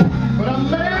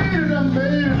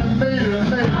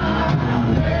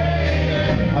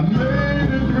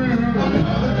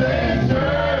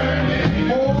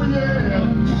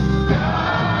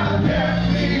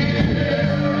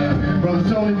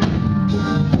 Brother Tony,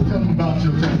 tell them about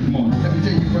your testimony. Let me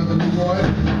tell you, Brother Leroy,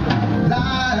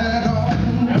 lied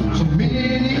on so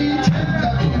many times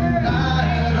I've been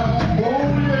lied on.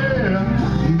 Oh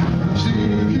yeah.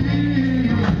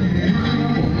 See,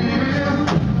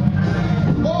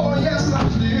 oh yes, I'm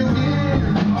still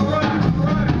here. All right.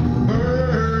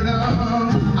 Burden,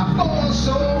 I bore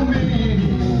so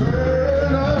many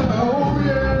burdens. Oh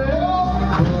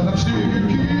yeah. But I'm still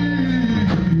here.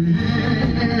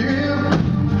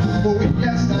 Oh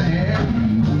yes, I am.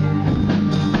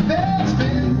 There's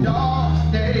been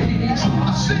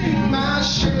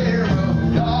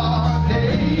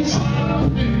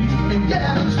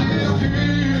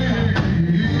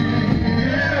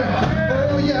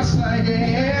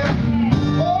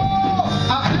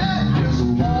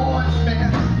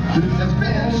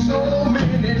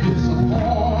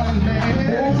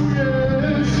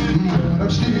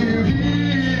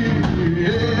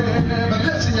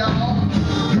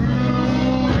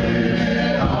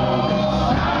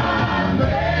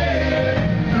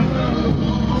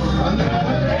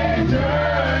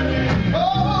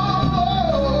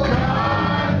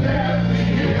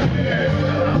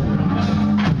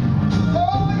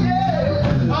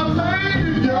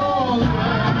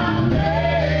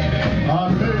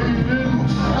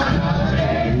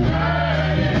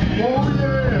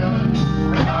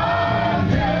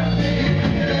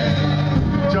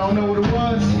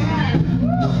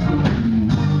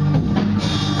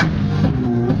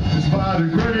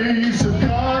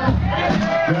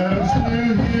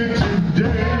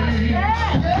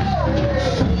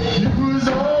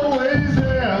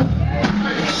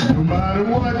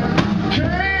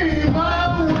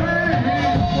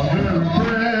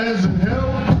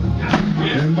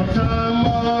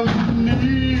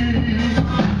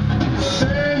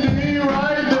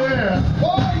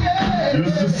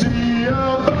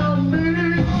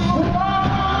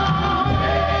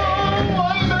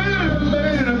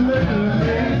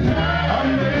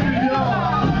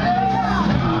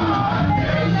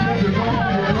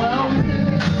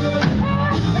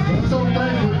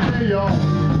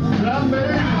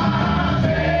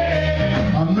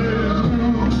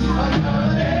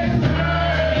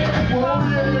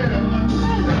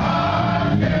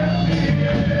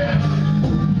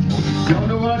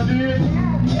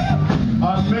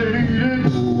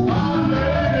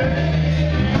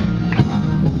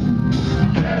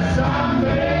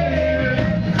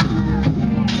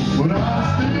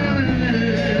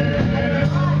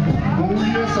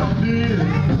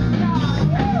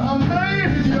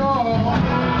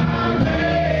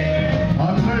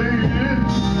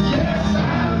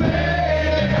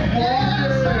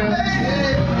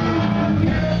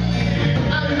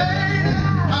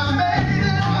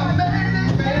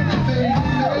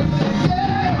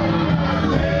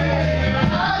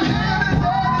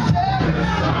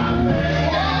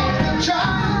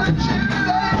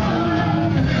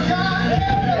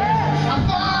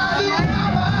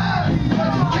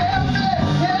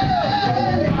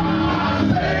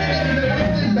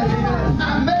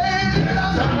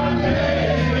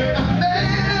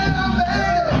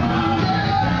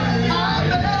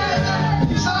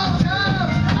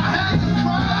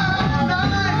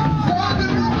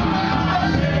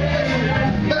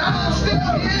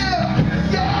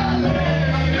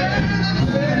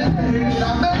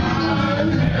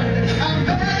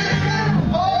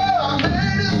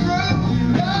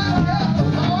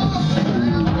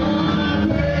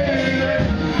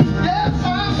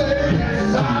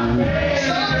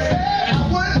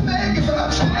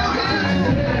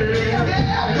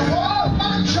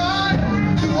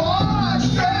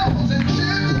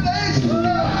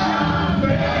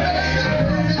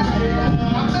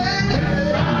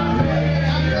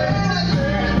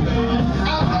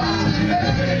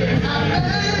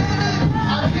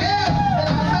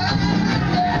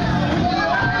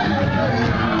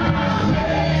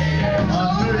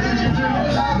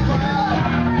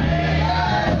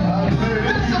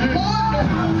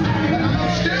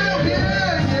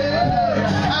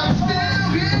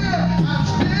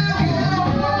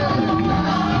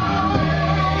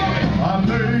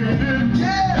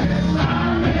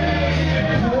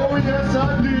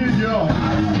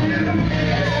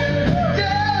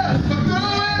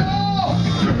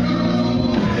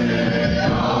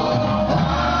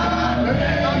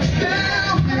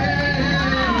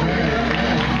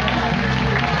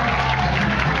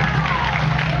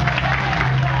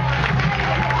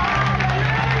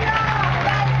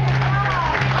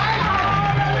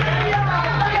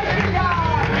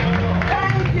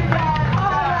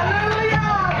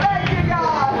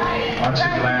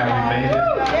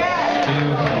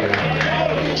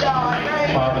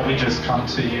come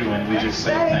to you and we just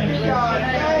say thank you. God.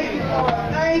 Thank you, Lord.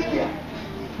 Thank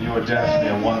you. You are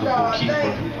definitely a wonderful Thank you.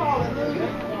 keeper.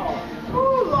 Hallelujah.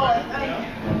 Oh, Lord, thank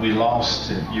you. When we lost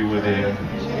it, you were there.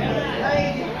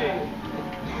 Thank you.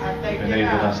 I thank you,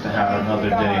 Enabled God. us to have another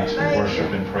day to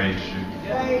worship and praise you.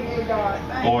 Thank you, God.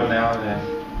 Thank Lord, you. now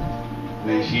that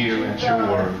we're here at your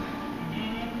word,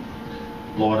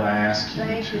 Lord, I ask you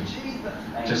Thank you, to Jesus.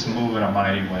 Thank just you. move in a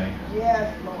mighty way.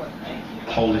 Yes, Lord. Thank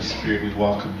you. Holy Spirit, we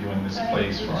welcome you in this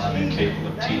place, for I'm incapable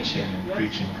of teaching and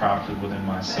preaching properly within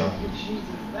myself. Thank you,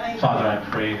 Jesus. Thank you. Father, I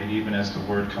pray that even as the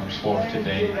word comes forth Thank you,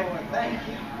 today, Lord. Thank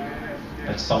you.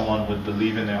 that someone would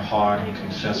believe in their heart and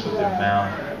confess with their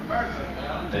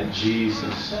mouth that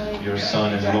Jesus, your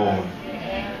Son, is Lord.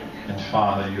 And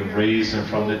Father, you have raised him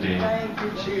from the dead. Thank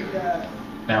you, Jesus.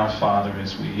 Now, Father,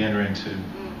 as we enter into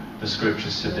the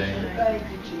scriptures today, Thank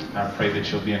you, Jesus. I pray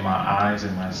that you'll be in my eyes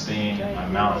and my seeing, in my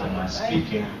mouth and my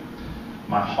speaking,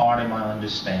 my heart and my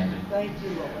understanding. Thank you,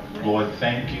 Lord. Lord,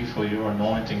 thank you for your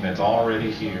anointing that's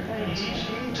already here,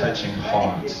 that's touching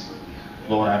hearts.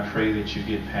 Lord, I pray that you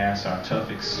get past our tough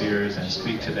exteriors and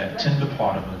speak to that tender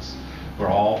part of us where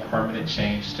all permanent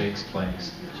change takes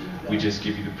place. We just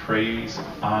give you the praise,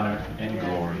 honor, and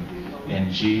glory.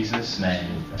 In Jesus'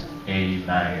 name,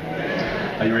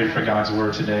 amen. Are you ready for God's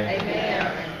word today?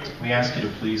 Amen. We ask you to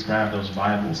please grab those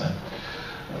Bibles and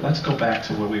let's go back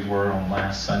to where we were on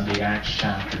last Sunday, Acts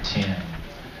chapter 10.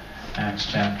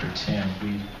 Acts chapter 10.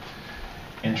 We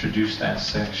introduced that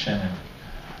section and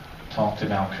talked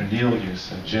about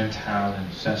Cornelius, a Gentile in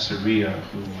Caesarea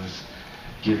who was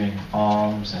giving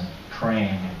alms and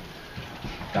praying.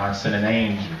 God sent an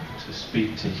angel to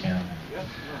speak to him.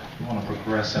 We want to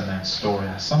progress in that story.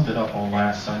 I summed it up on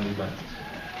last Sunday, but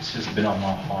it's just been on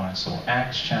my heart. So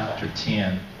Acts chapter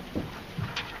 10.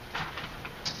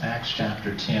 Acts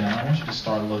chapter 10. And I want you to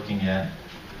start looking at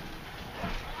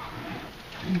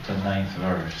the 9th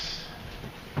verse.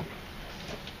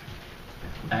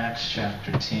 Acts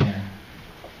chapter 10,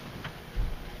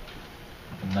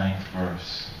 the 9th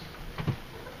verse.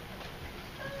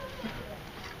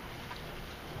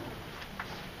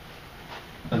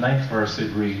 The 9th verse,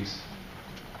 it reads,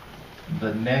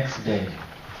 "The next day,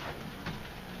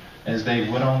 as they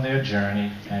went on their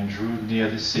journey and drew near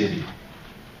the city,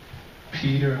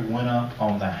 Peter went up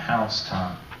on the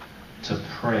housetop to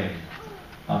pray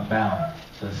about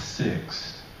the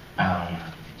 6th hour."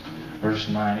 Verse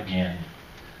 9 again.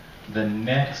 "The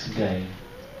next day,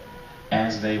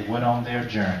 as they went on their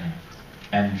journey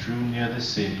and drew near the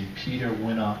city, Peter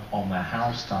went up on the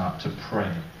housetop to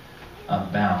pray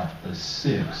about the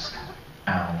 6th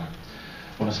hour."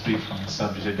 I want to speak from the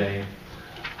subject today,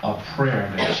 a prayer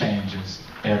that changes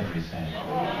everything.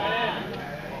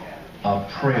 A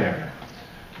prayer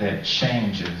that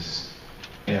changes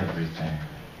everything.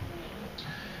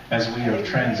 As we have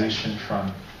transitioned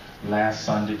from last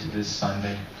Sunday to this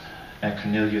Sunday, at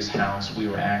Cornelius' house, we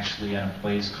were actually in a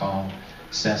place called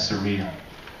Caesarea.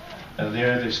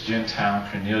 There, this Gentile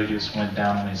Cornelius went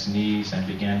down on his knees and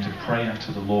began to pray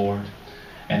unto the Lord.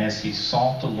 And as he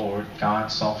sought the Lord,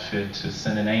 God saw fit to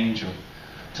send an angel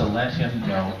to let him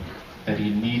know that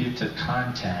he needed to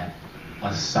contact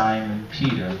a Simon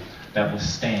Peter that was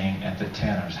staying at the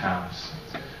tanner's house.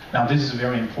 Now, this is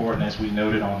very important, as we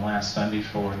noted on last Sunday,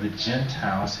 for the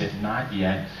Gentiles had not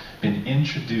yet been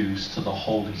introduced to the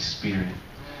Holy Spirit.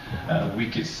 We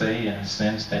could say, in a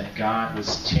sense, that God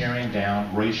was tearing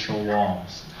down racial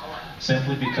walls,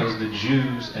 simply because the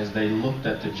Jews, as they looked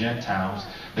at the Gentiles,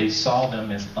 they saw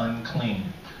them as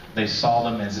unclean. They saw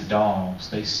them as dogs.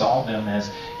 They saw them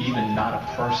as even not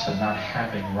a person, not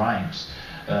having rights.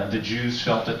 The Jews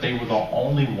felt that they were the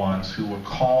only ones who were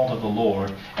called of the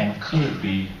Lord and could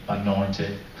be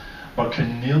anointed. But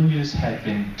Cornelius had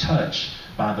been touched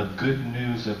by the good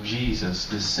news of Jesus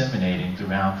disseminating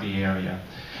throughout the area.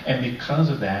 And because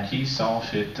of that, he saw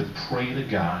fit to pray to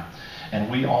God. And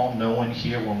we all know in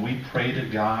here, when we pray to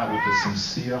God with a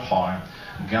sincere heart,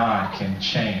 God can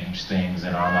change things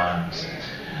in our lives.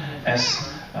 As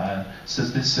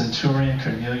says this centurion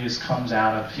Cornelius comes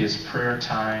out of his prayer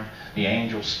time, the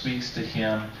angel speaks to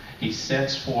him. He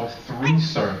sets forth 3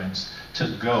 servants to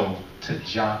go to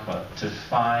Joppa to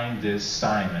find this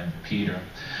Simon Peter.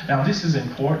 Now, this is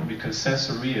important because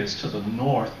Caesarea is to the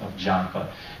north of Joppa,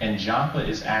 and Joppa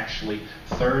is actually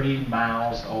 30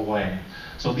 miles away.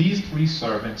 So these 3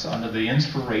 servants, under the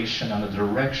inspiration, under the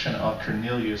direction of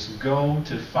Cornelius, go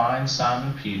to find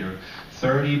Simon Peter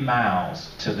 30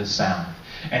 miles to the south.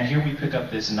 And here we pick up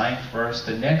this 9th verse.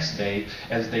 "The next day,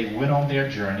 as they went on their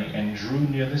journey and drew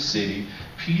near the city,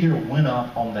 Peter went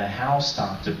up on the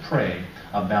housetop to pray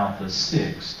about the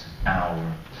 6th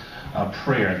hour." A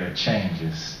prayer that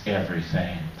changes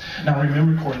everything. Now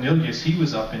remember Cornelius, he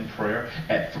was up in prayer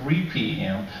at 3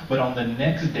 p.m., but on the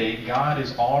next day, God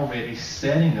is already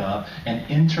setting up an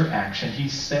interaction.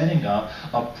 He's setting up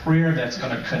a prayer that's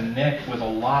going to connect with a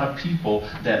lot of people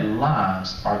that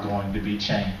lives are going to be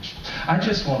changed. I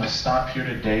just want to stop here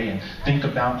today and think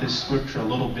about this scripture a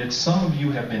little bit. Some of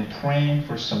you have been praying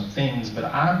for some things, but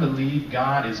I believe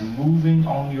God is moving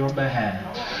on your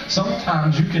behalf.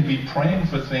 Sometimes you can be praying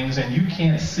for things and you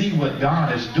can't see what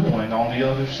God is doing on the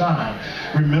other side.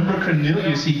 Remember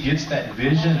Cornelius, he gets that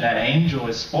vision, that angel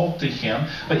has spoke to him,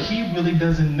 but he really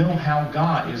doesn't know how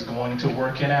God is going to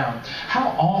work it out. How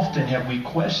often have we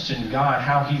questioned God,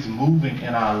 how he's moving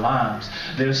in our lives?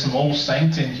 There's some old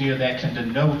saints in here that can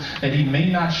denote that he may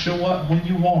not show up when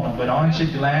you want him, but aren't you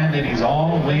glad that he's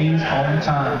always on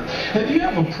time? Have you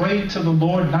ever prayed to the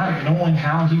Lord not knowing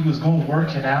how he was going to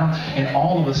work it out, and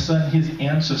all of a sudden his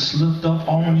answer slipped up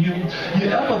on you? You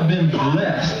ever been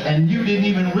blessed and you didn't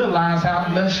even realize how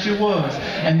blessed you was?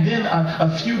 And then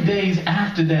a few days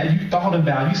after that, you thought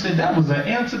about it. You said, that was an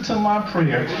answer to my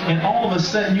prayer. And all of a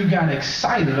sudden, you got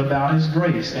excited about his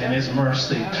grace and his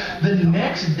mercy. The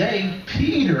next day,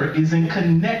 Peter is in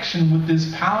connection with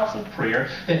this powerful prayer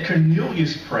that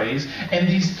Cornelius prays. And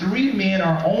these 3 men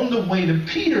are on the way to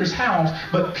Peter's house,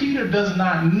 but Peter does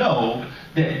not know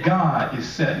that God is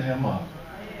setting him up.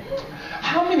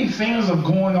 How many things are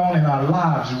going on in our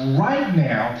lives right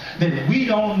now that we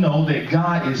don't know that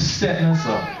God is setting us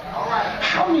up?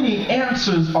 How many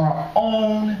answers are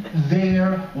on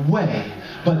their way,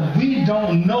 but we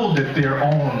don't know that they're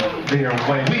on their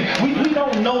way? We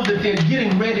don't know that they're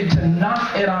getting ready to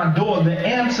knock at our door. The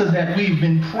answer that we've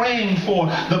been praying for,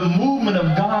 the movement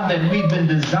of God that we've been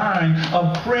desiring,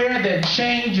 a prayer that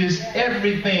changes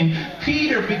everything.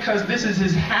 Peter, because this is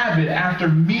his habit after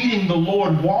meeting the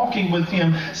Lord, walking with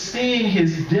him, seeing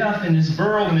his death and his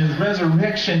burial and his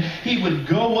resurrection, he would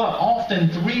go up often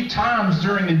 3 times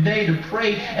during the day to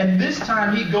pray, and this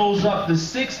time he goes up the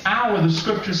 6th hour, the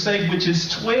scriptures say, which is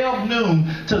 12 noon,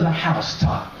 to the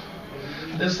housetop.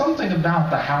 There's something about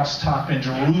the housetop in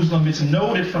Jerusalem. It's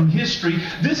noted from history.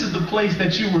 This is the place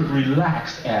that you would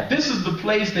relax at. This is the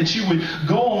place that you would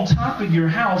go on top of your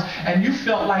house and you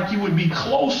felt like you would be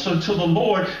closer to the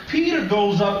Lord. Peter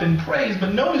goes up and prays,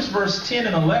 but notice verse 10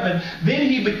 and 11. Then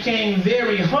he became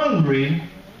very hungry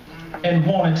and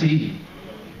wanted to eat.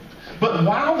 But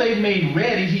while they made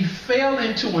ready, he fell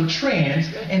into a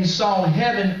trance and saw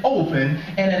heaven open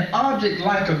and an object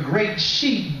like a great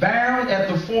sheet bound at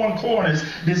the 4 corners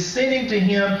descending to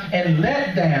him and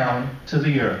let down to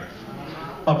the earth.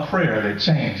 A prayer that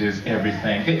changes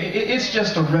everything. It's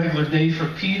just a regular day for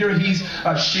Peter. He's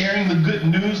sharing the good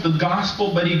news, the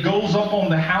gospel, but he goes up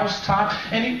on the housetop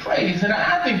and he prays. And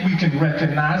I think we can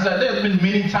recognize that there's been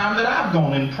many times that I've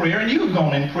gone in prayer and you've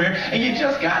gone in prayer and you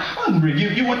just got hungry.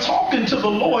 You were talking to the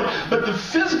Lord, but the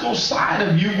physical side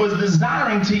of you was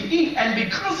desiring to eat. And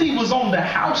because he was on the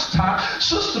housetop,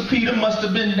 Sister Peter must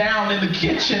have been down in the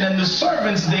kitchen and the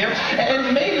servants there,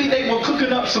 and maybe they were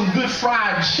cooking up some good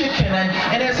fried chicken,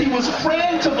 and as he was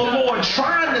praying to the Lord,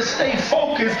 trying to stay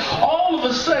focused, all of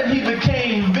a sudden he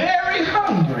became very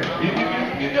hungry.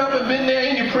 You ever been there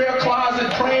in your prayer closet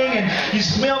praying and you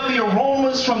smell the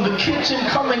aromas from the kitchen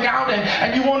coming out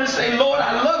and you want to say, Lord,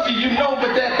 I love you,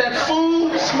 but that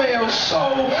food smells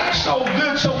so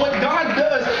good. So what God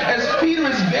does, as Peter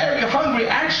is very hungry,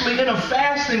 actually in a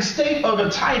fasting state of a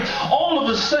type, all of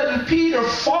a sudden Peter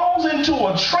falls into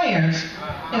a trance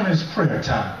in his prayer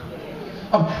time.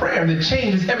 A prayer that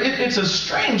changes everything. It's a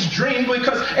strange dream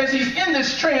because as he's in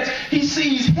this trance, he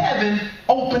sees heaven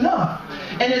open up.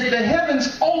 And as the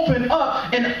heavens open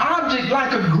up, an object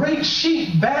like a great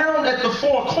sheet bound at the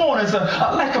 4 corners,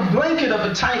 like a blanket of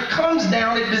a type, comes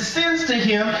down, it descends to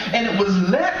him, and it was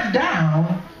let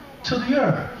down to the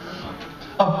earth.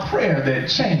 A prayer that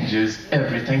changes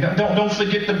everything. Don't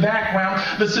forget the background.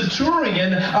 The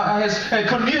centurion,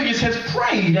 Cornelius has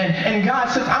prayed, and God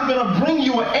says, I'm going to bring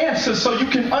you an answer so you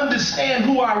can understand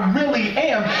who I really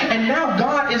am. And now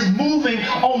God is moving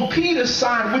on Peter's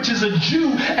side, which is a Jew,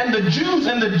 and the Jews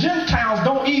and the Gentiles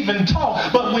don't even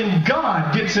talk. But when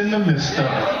God gets in the midst of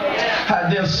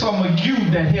it, there's some of you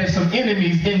that has some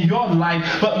enemies in your life,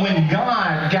 but when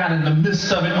God got in the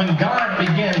midst of it, when God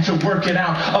began to work it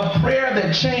out, a prayer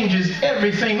that changes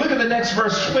everything. Look at the next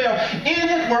verse 12. In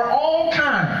it were all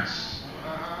kinds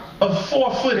of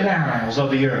 4-footed animals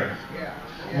of the earth,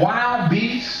 wild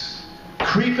beasts,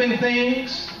 creeping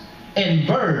things, and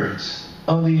birds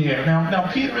of the air. Now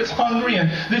Peter is hungry,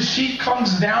 and this sheet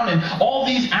comes down, and all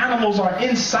these animals are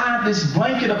inside this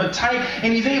blanket of a type,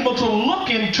 and he's able to look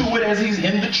into it as he's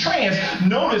in the trance.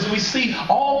 Notice we see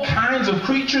all kinds of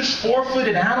creatures,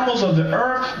 four-footed animals of the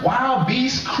earth, wild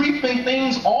beasts, creeping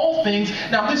things, all things.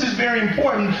 Now this is very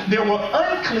important. There were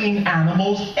unclean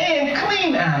animals and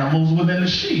clean animals within the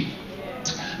sheet.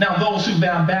 Now, those who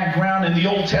have background in the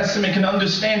Old Testament can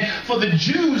understand, for the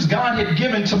Jews, God had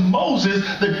given to Moses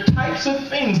the types of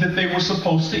things that they were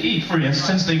supposed to eat. For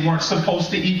instance, they weren't supposed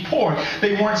to eat pork.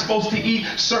 They weren't supposed to eat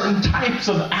certain types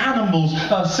of animals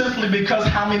simply because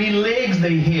how many legs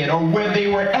they had or where they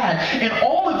were at. And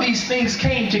all of these things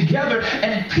came together,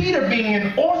 and Peter, being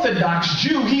an Orthodox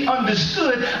Jew, he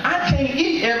understood, I can't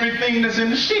eat everything that's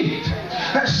in the sheet.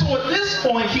 So at this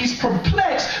point, he's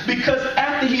perplexed, because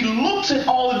after he looks at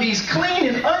all of these clean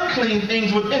and unclean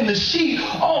things within the sheet,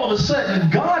 all of a sudden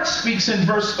God speaks in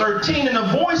verse 13, and a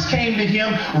voice came to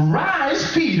him,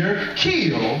 rise, Peter,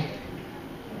 kill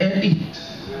and eat.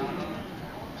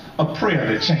 A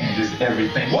prayer that changes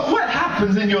everything. What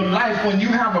happens in your life when you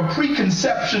have a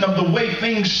preconception of the way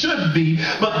things should be,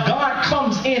 but God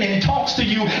comes in and talks to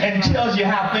you and tells you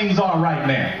how things are right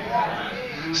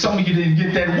now? Some of you didn't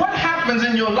get that. What happens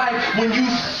in your life when you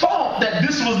thought that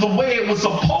this was the way it was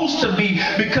supposed to be,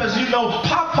 because you know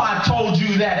Papa told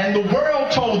you that, and the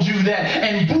world told you that,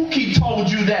 and Buki told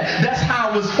you that that's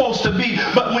how it was supposed to be?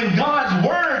 But when God's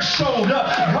word showed up,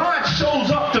 God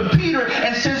shows up to Peter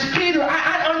and says, Peter,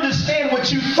 I understand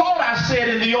what you thought I said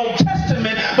in the Old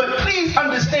Testament, but please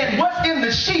understand what's in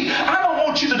the sheet. I don't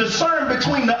want you to discern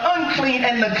between the unclean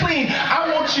and the clean.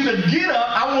 I want you to get up,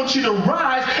 I want you to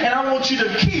rise, and I want you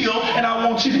to kill, and I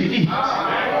want you to eat.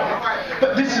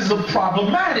 But this is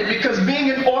problematic, because being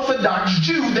an Orthodox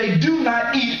Jew, they do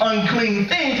not eat unclean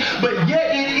things, but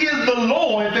yet it is the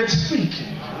Lord that's speaking.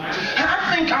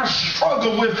 I think I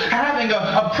struggle with having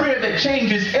a prayer that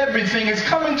changes everything. It's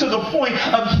coming to the point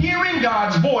of hearing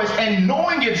God's voice and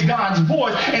knowing it's God's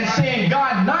voice and saying,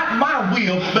 God, not my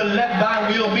will, but let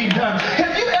thy will be done.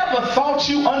 Have you ever thought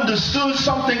you understood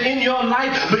something in your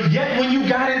life, but yet when you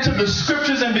got into the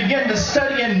scriptures and began to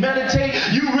study and meditate,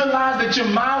 you realized that your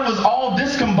mind was all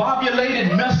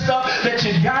discombobulated, messed up, that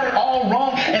you got it all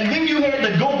wrong, and then you had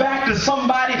to go back to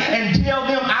somebody and tell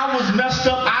them, I was messed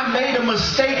up, I made a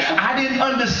mistake, I didn't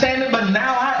understand it, but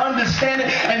now I understand it.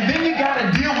 And then you got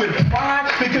to deal with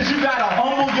pride, because you got to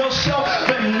humble yourself.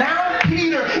 But now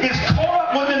Peter is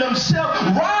caught up within himself.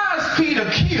 Rise, Peter,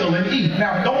 kill and eat.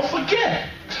 Now don't forget,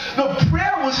 the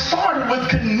prayer was started with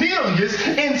Cornelius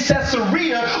in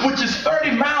Caesarea, which is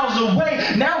 30 miles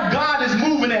away. Now God is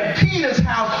moving at Peter's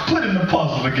house, putting the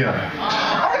puzzle together.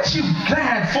 Aren't you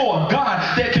glad for a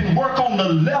God that can work on the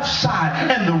left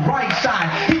side and the right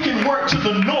side? He can work to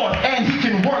the north and he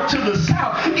can work to the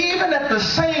south, even at the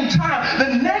same time.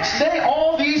 The next day,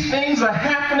 all these things are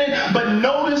happening, but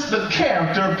notice the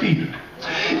character of Peter.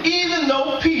 Even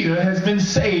though Peter has been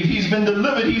saved, he's been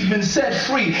delivered, he's been set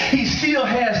free, he still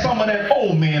has some of that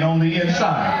old man on the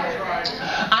inside.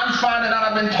 I'm finding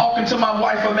out, I've been talking to my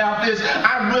wife about this,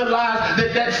 I realize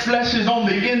that that flesh is on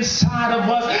the inside of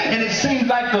us, and it seems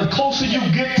like the closer you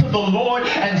get to the Lord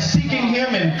and seeking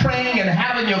him and praying and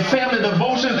having your family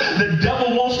devotion, the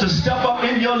devil wants to step up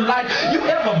in your life. You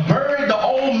ever buried the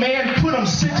old man, put him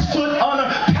 6 foot under,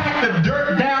 packed the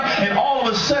dirt down, and all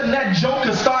of a sudden that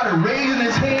joker started raising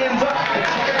his hands up?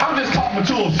 I'm just talking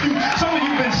to a few. Some of you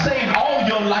have been saved all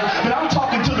your life, but I'm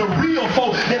talking to the real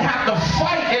folk that have to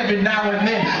fight every now and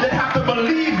then, that have to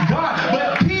believe God.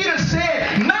 But Peter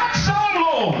said, not so,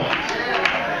 Lord,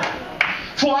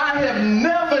 for I have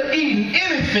never eaten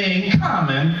anything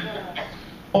common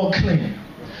or clean.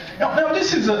 Now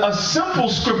this is a simple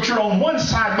scripture on one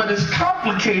side, but it's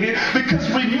complicated, because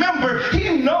remember,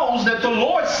 he knows that the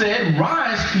Lord said,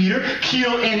 rise, Peter,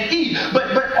 kill and eat.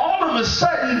 But all of a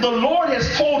sudden, the Lord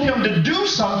has told him to do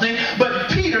something,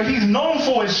 but Peter, he's known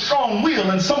for his strong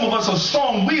will, and some of us are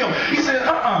strong will. He said,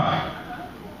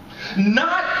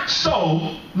 not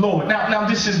so, Lord. Now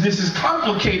this is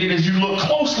complicated as you look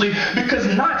closely, because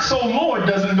not so, Lord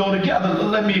doesn't go together.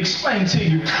 Let me explain to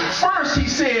you. First, he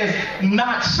says,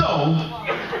 not so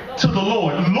to the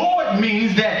Lord. Lord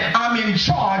means that I'm in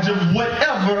charge of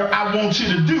whatever I want you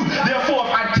to do. Therefore,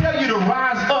 if I tell you to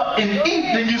rise up and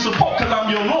eat, then you support, because I'm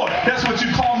your Lord. That's what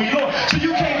you call me, Lord. So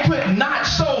you can't put not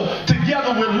so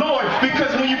together with Lord,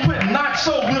 because when you put not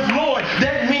so with Lord,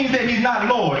 that means that he's not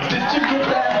Lord. Did you get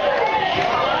that?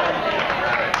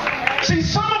 See,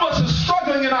 some of us are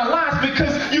struggling in our lives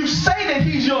because you say that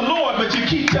he's your Lord, but you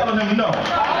keep telling him no.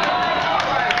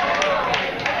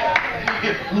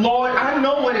 Lord, I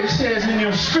know what it says in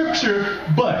your scripture,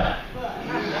 but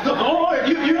Lord,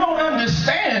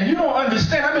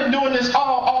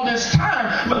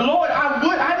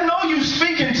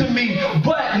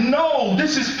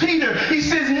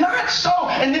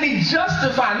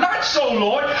 testify, not so,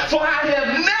 Lord, for I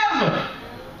have never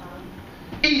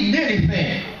eaten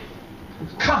anything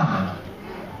common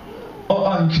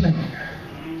or unclean.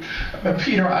 But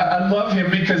Peter, I love him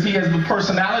because he has the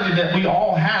personality that we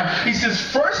all have. He says,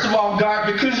 first of all,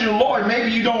 God, because you're Lord,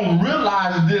 maybe you don't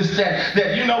realize this,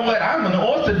 that you know what, I'm an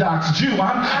Orthodox Jew.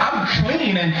 I'm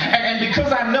clean. And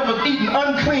because I've never eaten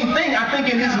unclean thing, I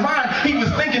think in his mind, he was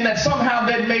thinking that somehow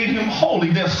that made him holy.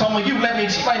 There's some of you, let me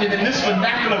explain it in this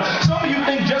vernacular. Some of you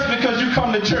think just because you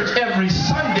come to church every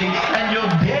Sunday and your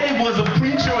daddy was a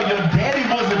preacher or your daddy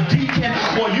was a deacon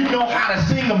or you know how to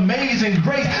sing Amazing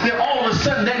Grace, that all of a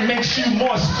sudden that makes you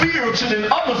more spiritual than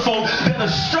other folk that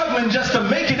are struggling just to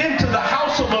make it into the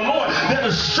house of the Lord, that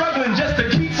are struggling just to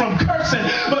keep from cursing.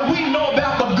 But we know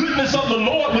about the goodness of the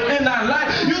Lord within our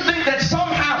life. You think that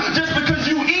somehow just because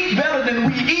you eat better than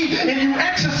we eat and you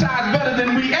exercise better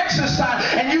than we exercise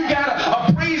and you got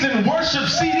a praise and worship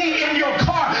CD in your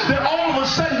car, that all of a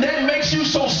sudden that makes you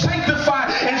so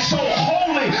sanctified and so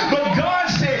holy. But God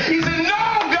said, he said, no,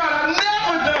 God, I've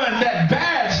never done that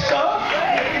bad stuff.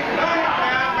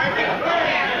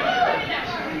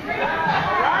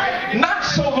 Not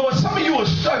so, Lord. Some of you are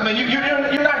struggling.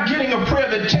 You're not getting a prayer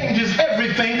that changes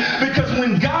everything, because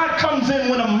when God comes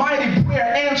in with a mighty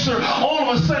prayer answer, all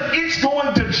of a sudden it's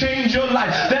going to change your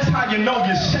life. That's how you know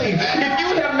you're saved. If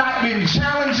you have not been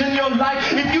challenged in your life,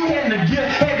 if you had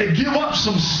to give up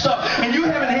some stuff, and you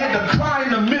haven't had to cry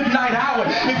in the midnight hour,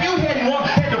 if you hadn't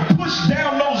had to push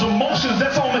down those emotions,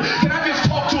 that's only, can I just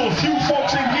talk to a few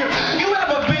folks in here? You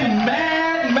ever been mad?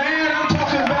 I'm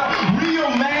talking about real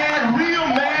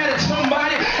mad at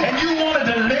somebody, and you wanted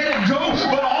to let it go,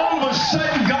 but all of a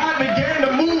sudden God began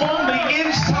to move on the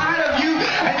inside of you,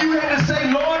 and you had to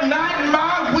say, Lord, not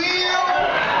my will.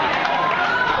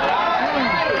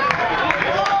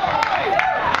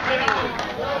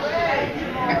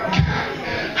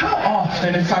 How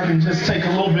often, if I can just take a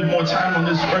little bit more time on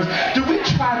this verse, do we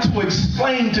try to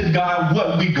explain to God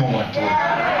what we're going through?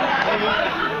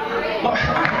 Lord,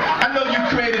 I know you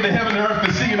created the heaven and earth,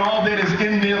 the sea, and all that is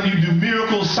in them. You do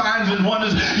miracles, signs, and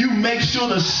wonders. You make sure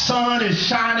the sun is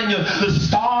shining, the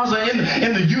stars are in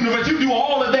the universe. You do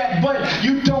all of that, but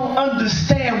you don't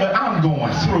understand what I'm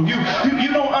going through.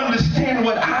 You don't understand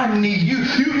what I need.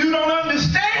 You don't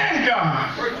understand,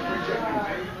 God.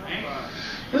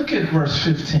 Look at verse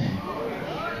 15.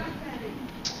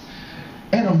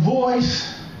 And a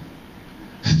voice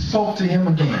spoke to him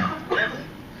again,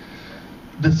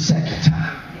 the second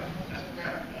time.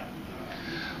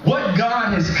 What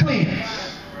God has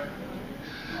cleansed,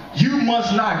 you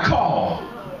must not call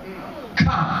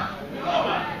common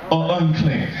or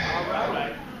unclean.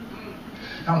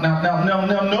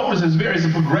 Now notice as there is a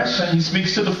progression. He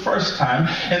speaks to the first time,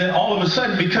 and then all of a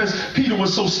sudden, because Peter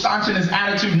was so staunch in his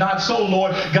attitude, not so,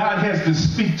 Lord, God has to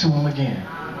speak to him again.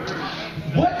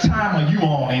 What time are you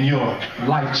on in your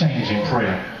life-changing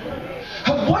prayer?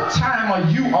 What time are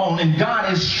you on and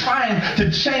God is trying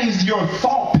to change your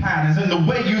thought patterns and the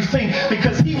way you think,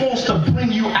 because he wants to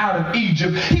bring you out of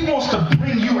Egypt. He wants to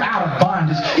bring you out of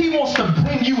bondage. He wants to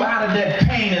bring you out of that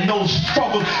pain and those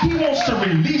struggles. He wants to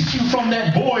release you from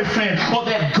that boyfriend or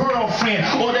that girlfriend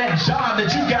or that job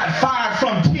that you got fired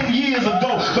from 10 years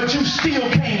ago, but you still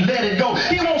can't let it go.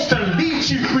 He wants to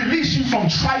release you from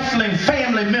trifling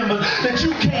family members that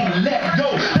you can't let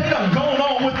go. They done gone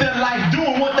on with their life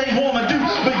doing what they want to do,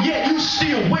 but yet you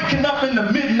still waking up in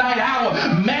the midnight hour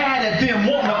mad at them,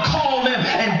 wanting to call them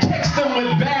and text them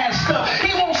with bad stuff.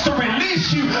 He wants to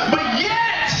release you, but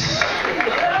yet,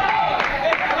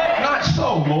 not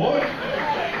so, Lord.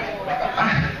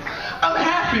 I'm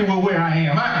happy with where I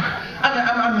am.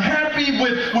 I'm happy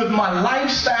with my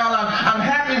lifestyle. I'm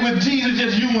happy with Jesus,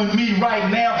 just you and me right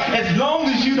now, as long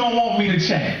as you don't want me to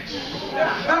change.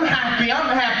 I'm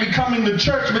happy coming to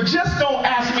church, but just don't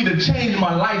ask me to change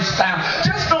my lifestyle.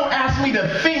 Just don't ask me to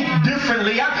think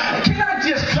differently. Can I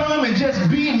just come and just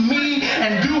be me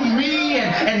and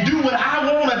do what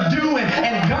I want to do?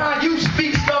 And God, you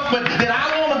speak stuff but that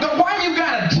I want to go. Why you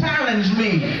got to challenge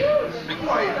me?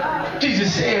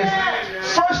 Jesus says,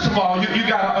 first of all, you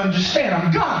got to understand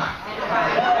I'm God.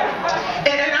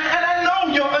 And I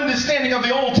know your understanding of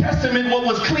the Old Testament, what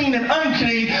was clean and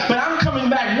unclean, but I'm coming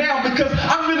back now because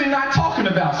I'm really not talking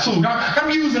about food. I'm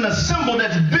using a symbol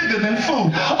that's bigger than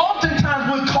food.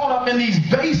 Oftentimes we're caught up in these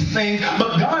base things,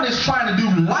 but God is trying to do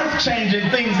life-changing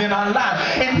things in our lives.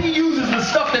 And he uses the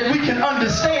stuff that we can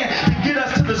understand to get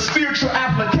us to the spiritual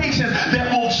applications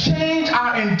that will change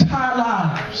our entire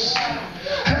lives.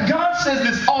 God says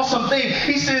this awesome thing.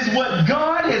 He says, what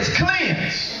God has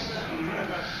cleansed,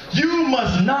 you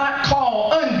must not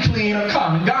call unclean or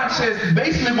common. God says,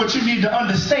 basically what you need to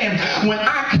understand, when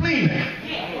I clean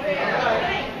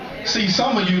it, see,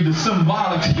 some of you, the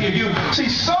symbolic here, see,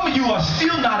 some of you are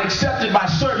still not accepted by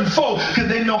certain folk because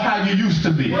they know how you used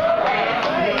to be.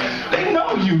 They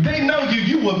know you. They know you.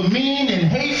 You were mean and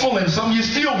hateful, and some of you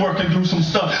still working through some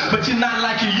stuff, but you're not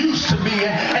like you used to be,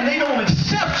 and they don't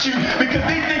accept you because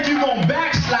they think you're going to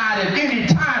backslide at any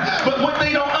time. But what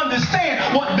they don't understand,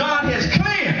 what God has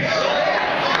cleansed.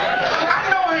 I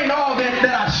know I ain't all that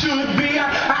I should be.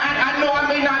 I know I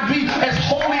may not be as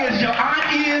holy as your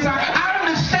aunt is. I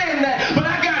understand that, but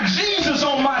I got Jesus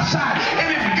on my side.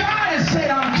 And if God has said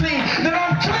I'm clean, then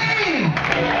I'm clean.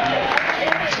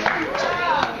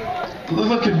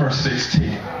 Look at verse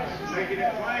 16.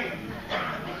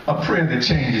 A prayer that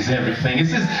changes everything. It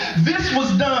says, this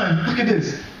was done, look at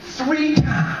this, 3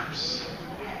 times.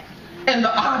 And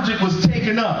the object was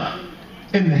taken up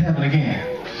into heaven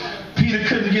again. Peter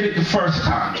couldn't get it the first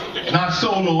time. Not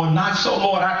so, Lord. Not so,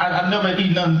 Lord. I never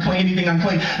eat anything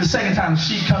unclean. The second time,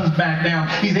 she comes back down.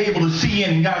 He's able to see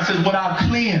in, and God says, what I've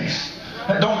cleansed.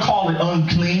 Don't call it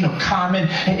unclean or common.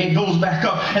 It goes back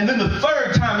up. And then the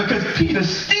third time, because Peter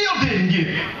still didn't get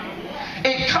it,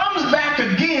 it comes back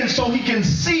again so he can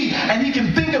see and he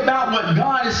can think about what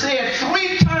God has said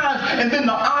 3 times, and then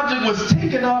the object was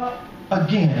taken up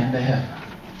again into heaven.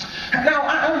 Now,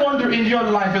 I wonder in your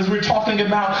life, as we're talking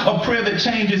about a prayer that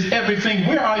changes everything,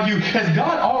 where are you? Has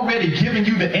God already given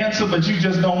you the answer, but you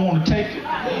just don't want to take it?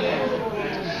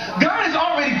 God has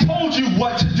already told you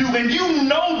what to do, and you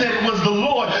know that it was the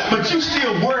Lord, but you're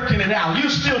still working it out.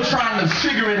 You're still trying to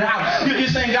figure it out. You're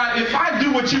saying, God, if I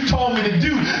do what you told me to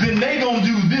do, then they going to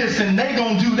do this and they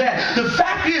going to do that. The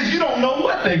fact is, you don't know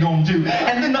what they're going to do.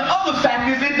 And then the other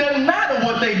fact is, it doesn't matter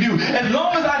what they do. As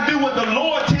long as I do what the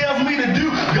Lord tells me to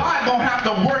do, God going to have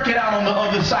to work it out on the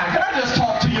other side. Can I just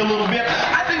talk to you a little bit?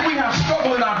 I think we have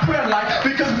struggled in our prayer life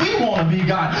because we want to be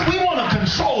God. We want to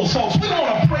control folks. We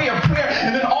want to pray a prayer,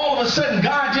 and then all of a sudden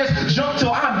God just jumped to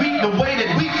our beat the way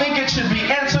that we think it should be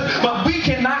answered. But we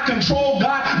cannot control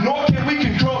God, nor can we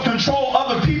control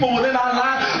other people within our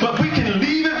lives. But we can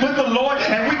leave it with the Lord,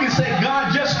 and we can say,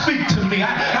 God, just speak to me.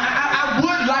 I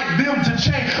would like them to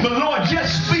change, but Lord,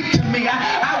 just speak to me.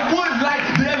 I would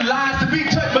like their lives to be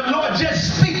touched, but Lord,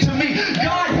 just speak to me.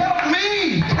 God, help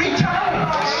me 3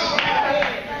 times.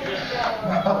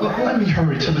 Let me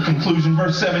hurry to the conclusion.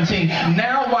 Verse 17.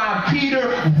 Now while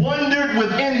Peter wondered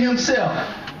within himself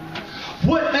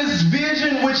what this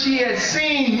vision which he had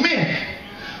seen meant,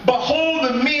 behold,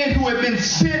 the men who had been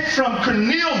sent from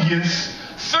Cornelius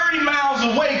 30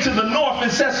 miles away to the north in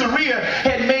Caesarea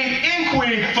had made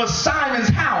inquiry for Simon's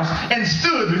house and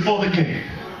stood before the gate.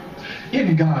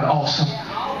 Isn't God awesome?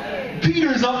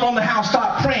 Peter is up on the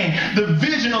housetop praying. The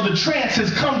vision of the trance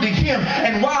has come to him,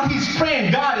 and while he's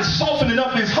praying, God is softening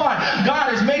up his heart.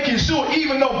 God is making sure,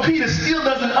 even though Peter still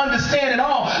doesn't understand it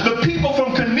all, the people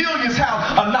from Cornelius'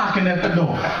 house are knocking at the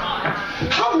door.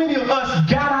 How many of us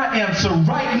got our answer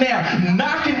right now,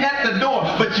 knocking at the door,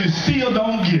 but you still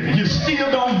don't get it? You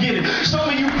still don't get it. Some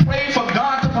of you prayed for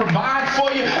God to provide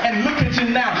for you, and look at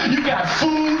you now. You got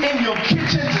food in your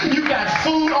kitchen. You got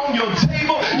food on your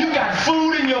table. You got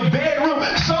food in your bedroom.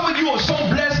 Some of you are so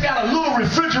blessed, got a little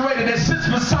refrigerator that sits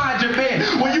beside your bed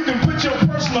where you can put your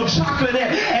personal chocolate in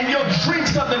and your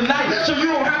drinks of the night, so you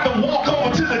don't have to walk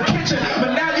over to the kitchen,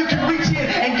 but now you can reach in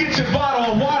and get your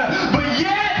bottle of water. But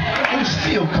yet, we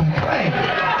still complain.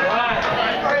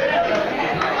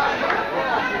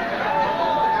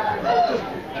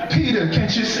 Peter,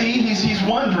 can't you see? He's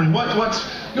wondering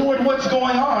what's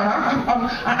going on.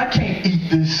 I can't eat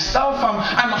this stuff.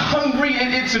 I'm hungry,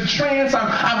 and it's a trance.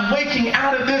 I'm waking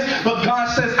out of this. But God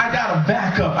says, I got to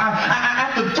back up.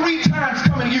 After 3 times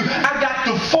coming to you, I got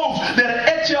the folks that are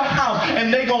at your house,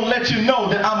 and they're going to let you know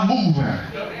that I'm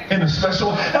moving in a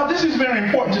special way. Now, this is very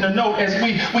important to note as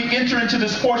we enter into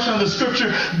this portion of the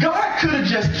scripture. God could have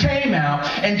just came out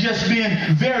and just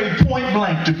been very point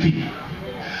blank to people.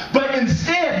 But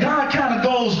instead, God kind of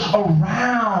goes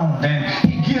around, and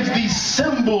he gives these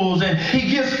symbols, and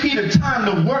he gives Peter time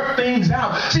to work things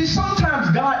out. See,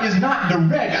 sometimes God is not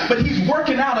direct, but he's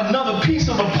working out another piece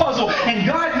of the puzzle. And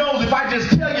God knows if I just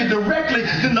tell you directly,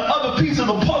 then the other piece of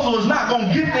the puzzle is not going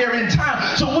to get there in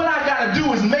time. So what I got to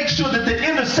do is make sure that the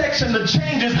intersection, the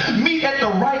changes, meet at the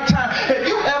right time. Have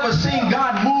you ever seen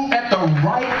God move at the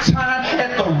right time,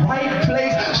 at the right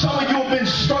place? Some of you have been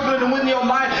struggling with your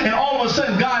life, and all of a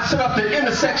sudden God set up the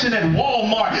intersection at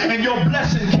Walmart, and your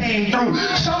blessing came through.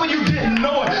 Some of you didn't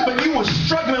know it, but you were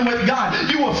struggling with God.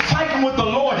 You were fighting with the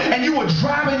Lord, and you were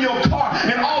driving your car,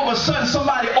 and all of a sudden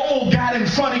somebody old got in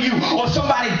front of you, or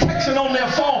somebody texting on their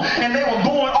phone, and they were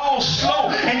going all slow,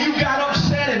 and you got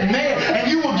upset and mad,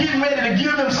 and you were getting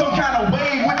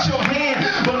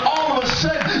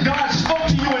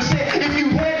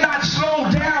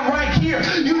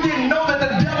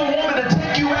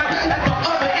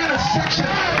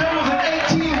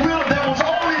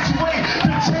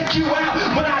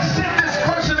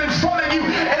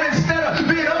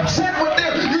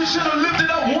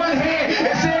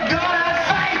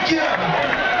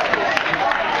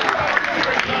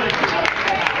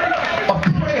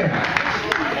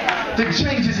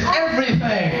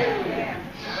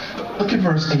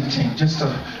verse 18, just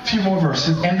a few more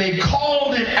verses. And they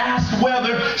called and asked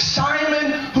whether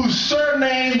Simon, whose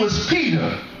surname was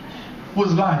Peter,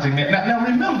 was lodging there. Now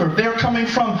remember, they're coming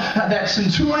from that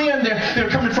centurion. They're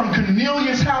coming from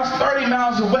Cornelius' house 30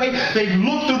 miles away. They've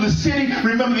looked through the city.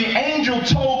 Remember, the angel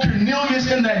told Cornelius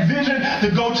in that vision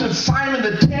to go to Simon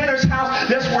the tanner's house.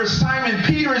 That's where Simon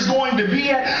Peter is going to be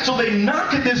at. So they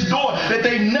knock at this door that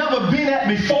they've never been at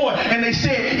before, and they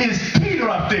said, "Is Peter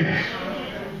up there?"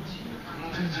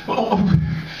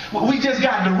 We just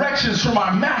got directions from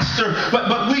our master,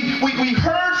 but we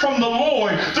heard from the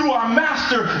Lord through our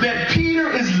master that Peter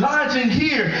is lodging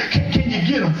here. Can you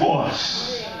get him for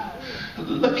us?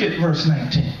 Look at verse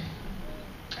 19.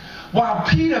 While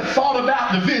Peter thought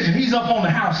about the vision, he's up on the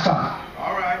housetop.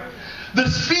 All right. The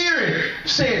Spirit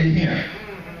said to him,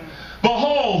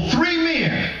 "Behold, 3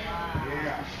 men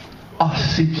are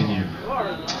seeking you."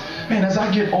 Man, as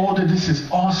I get older, this is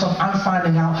awesome. I'm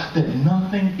finding out that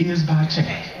nothing is by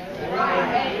chance.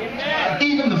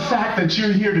 Even the fact that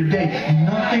you're here today,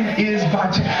 nothing is by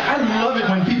chance. I love it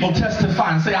when people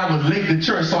testify and say, "I was late to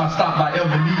church, so I stopped by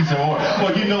Ebenezer,"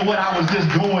 or you know what, "I was just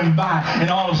going by and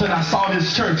all of a sudden I saw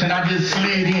this church and I just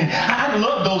slid in." I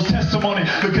love those testimonies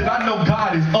because I know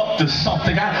God is up to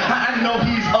something. I know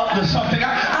He's up to something.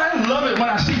 I love it when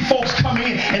I see folks come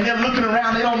in and they're looking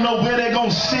around, they don't know where they're going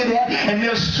to sit at, and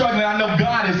they're struggling. I know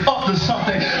God is up to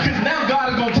something, because now God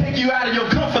is going to take you out of your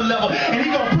comfort level and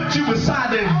He's going to put you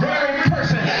beside the very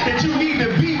person that you need to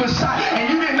be beside, and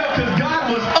you didn't know, because God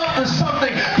was up to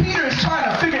something. Peter is trying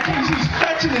to figure, he's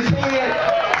scratching his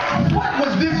head, what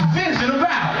was this vision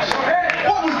about?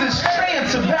 What was this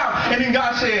trance about? And then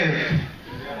God said,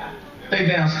 "They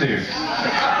downstairs."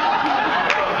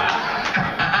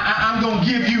 I'm going to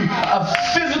give you a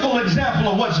physical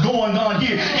example of what's going on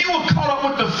here. You were caught up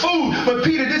with the food, but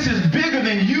Peter, this is bigger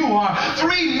than you are.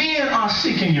 3 men are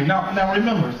seeking you. Now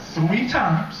remember, 3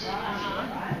 times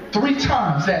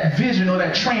that vision or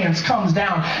that trance comes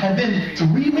down, and then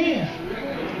 3 men.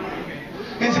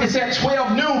 It's at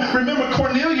 12 noon. Remember,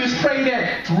 Cornelius prayed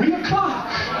at 3 o'clock.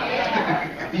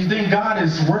 You think God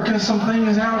is working some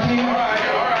things out here? All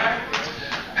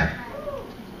right.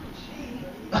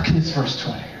 Look at this verse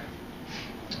 20.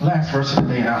 Last verse of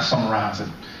the day, and I'll summarize it.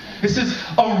 It says,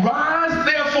 "Arise,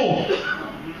 therefore,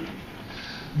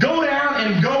 go down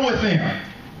and go with them,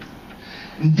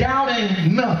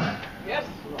 doubting nothing. Yes.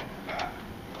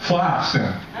 For I've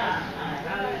sinned."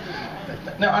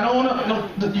 Now, I don't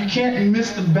want to, you can't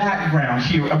miss the background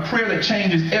here. A prayer that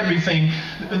changes everything.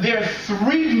 There are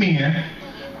 3 men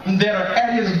that are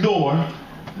at his door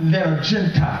that are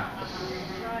Gentiles.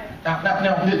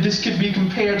 Now, this could be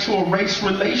compared to a race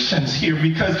relations here,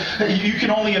 because you can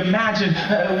only imagine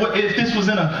if this was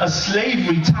in a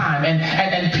slavery time,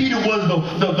 and Peter was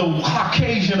the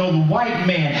Caucasian or the white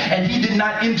man, and he did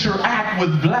not interact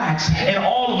with blacks, and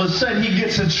all of a sudden he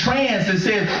gets a trance that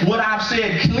says, "What I've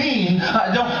said clean,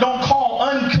 don't call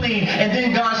unclean." And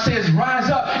then God says,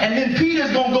 "Rise up," and then Peter's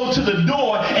going to go to the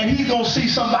door, and he's going to see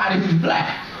somebody who's black.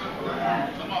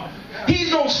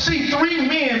 He's going to see 3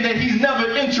 men that he's never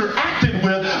interacted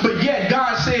with, but yet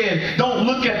God said, "Don't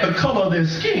look at the color of their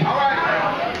skin.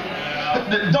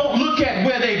 Don't look at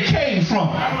where they came from,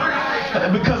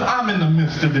 because I'm in the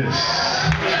midst of this."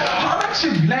 Aren't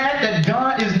you glad that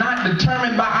God is not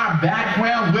determined by our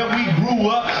background, where we grew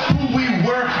up, who we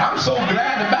were? I'm so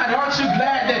glad about it. Aren't you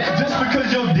glad that just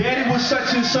because your daddy was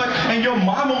such and such and your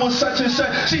mama was such and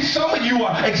such? See, some of you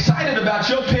are excited about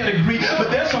your pedigree,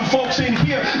 but there's some folks in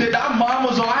here that our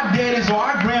mamas or our daddies or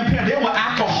our grandparents, they were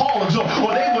alcoholics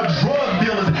or they were drug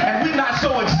dealers, and we're not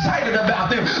so excited about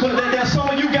them. But there's some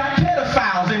of you got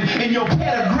pedophiles in your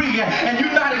pedigree, and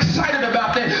you're not excited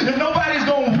about that. And nobody's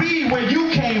going to read where you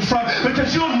came from,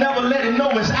 because you'll never let it know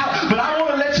it's out. But I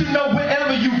want to let you know,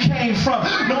 wherever you came from,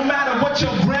 no matter what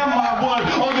your grandma was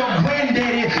or your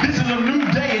granddaddy, this is a new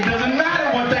day. It doesn't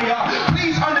matter what they are.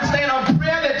 Please understand, a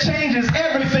prayer that changes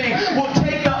everything will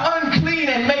take the unclean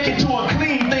and make it to a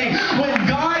clean thing. When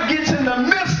God gets in the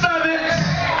midst of it,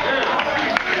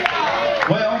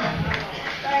 well,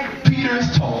 Peter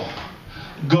is told,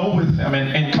 "Go with them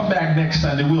and come back next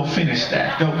Sunday. We'll finish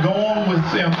that. Go on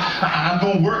with them. I'm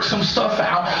going to work some stuff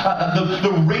out."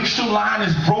 The racial line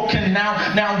is broken now.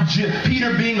 Now,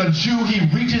 Peter, being a Jew, he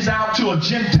reaches out to a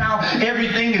Gentile.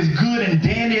 Everything is good and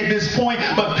dandy at this point,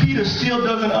 but Peter still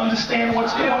doesn't understand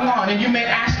what's going on. And you may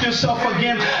ask yourself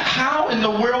again, how in the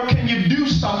world can you do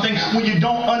something when you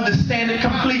don't understand it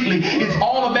completely? It's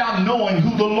all about knowing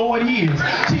who the Lord is.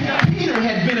 See, Peter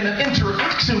had been in an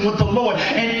interaction with the Lord,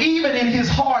 and even in his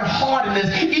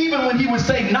hard-heartedness, even when he would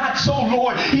say, "Not so,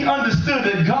 Lord," he understood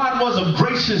that God was a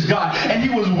gracious God, and He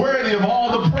was worthy of all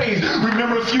the praise. Remember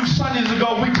a few Sundays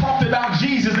ago, we talked about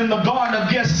Jesus in the Garden of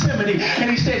Gethsemane.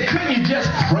 And he said, couldn't you just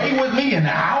pray with me an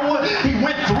hour? He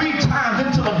went 3 times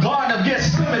into the Garden of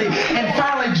Gethsemane. And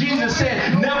finally Jesus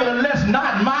said, nevertheless,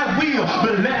 not my will,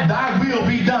 but let thy will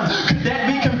be done. Could that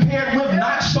be compared with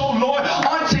not so, Lord?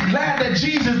 Aren't you glad that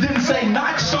Jesus didn't say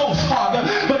not so, Father,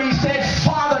 but he said,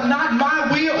 Father, not my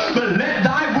will, but let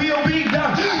thy will be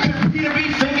done. Could Peter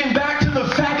be thinking back to the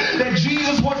fact that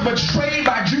Jesus was betrayed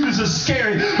by Judas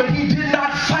Iscariot, but he did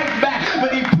not fight back,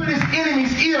 but he put his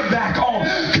enemy's ear back on?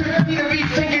 Could Peter be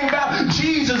thinking about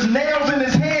Jesus, nails in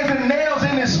his hands and nails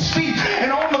in his feet,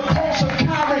 and on the cross of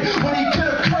Calvary, when he could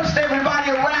have cursed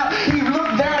everybody around, he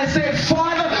looked down and said,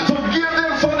 Father, forgive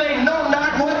them, for they know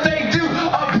not what they do.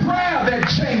 A prayer that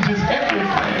changes everything.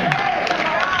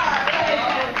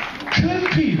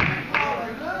 Could Peter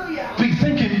be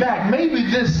thinking back, maybe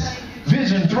this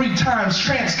vision 3 times,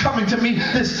 trance coming to me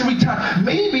this 3 times,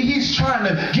 maybe he's trying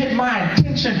to get my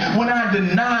attention when I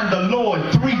denied the Lord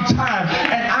 3 times,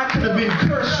 and I could have been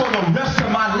cursed for the rest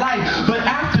of my life. But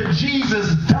after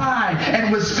Jesus died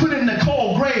and was put in the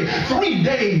cold grave 3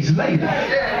 days later,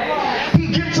 he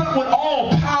gets up with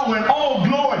all power and all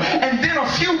glory, and then a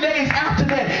few days after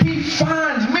that, he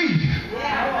finds me,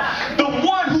 the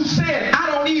one who said,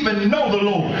 I don't even know the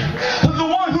Lord, the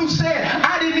one who said,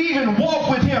 I didn't even walk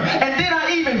with him, and then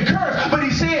I even cursed, but he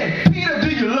said, Peter, do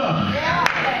you love me?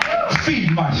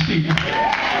 Feed my sheep.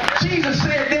 Jesus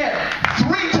said that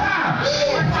 3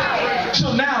 times.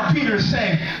 So now Peter is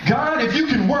saying, God, if you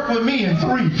can work with me in 3,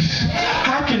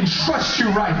 I can trust you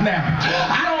right now.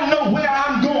 I don't know where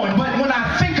I'm going, but when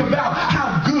I think about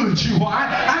how good you are,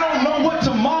 I don't know what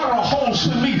tomorrow holds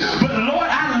for me, but Lord,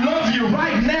 I love you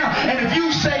right now. And if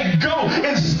you say go,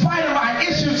 in spite of my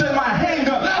issues and my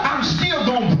hang-up, I'm still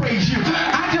going to praise you.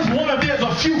 I just wonder if there's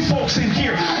a few folks in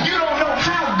here, you don't know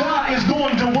how God is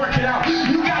going to work it out.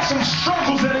 You got some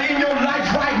struggles that are in your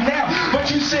life right now, but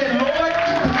you said, Lord,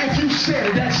 if you said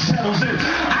it, that settles it.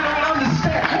 I don't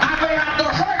understand. I may have to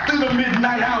hurt through the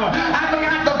midnight hour. I may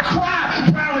have to cry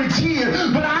brownie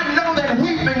tears, but I know that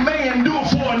weeping may endure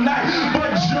for a night.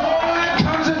 But joy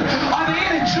comes in. Are there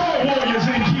any joy warriors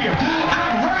in here?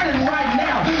 I'm hurting right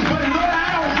now, but Lord, I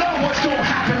don't know what's going to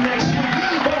happen next week.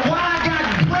 But while I got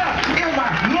breath in my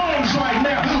lungs right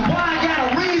now, while I got a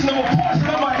reasonable portion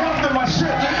of my health and my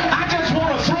strength, I just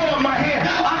want to throw up my hand.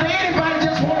 Are there anybody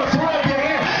just want to throw up your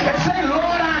hand and say,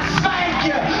 Lord, I thank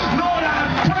you. Lord, I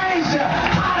praise you.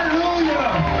 Hallelujah.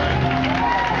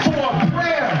 For a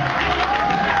prayer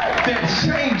that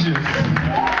changes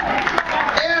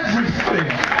everything.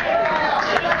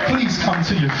 Please come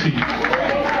to your feet.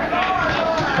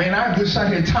 Man, I wish I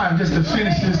had time just to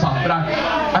finish this off, but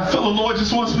I feel the Lord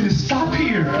just wants me to stop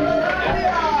here.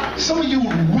 Some of you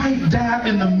right down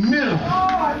in the middle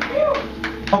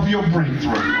of your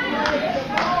breakthrough.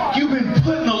 You've been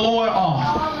putting the Lord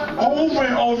off over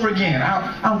and over again.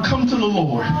 I'll come to the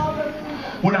Lord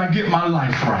when I get my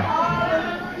life right.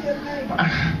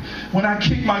 When I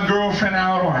kick my girlfriend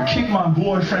out, or I kick my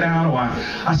boyfriend out, or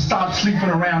I stop sleeping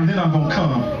around, then I'm going to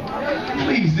come.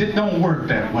 Please, it don't work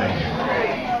that way.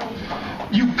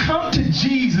 You come to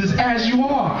Jesus as you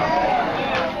are.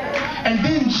 And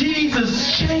then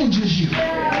Jesus changes you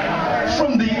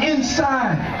from the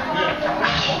inside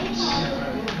out.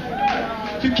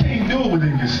 You can't do it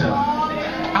within yourself.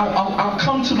 I'll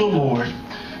come to the Lord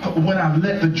when I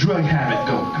let the drug habit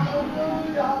go.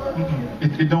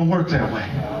 It don't work that way.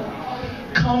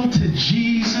 Come to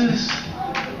Jesus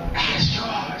as you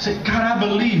are. Say, God, I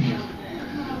believe you.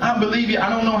 I believe you. I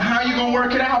don't know how you're going to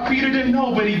work it out. Peter didn't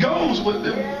know, but he goes with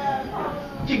them.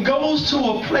 He goes to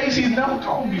a place he's never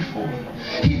gone before.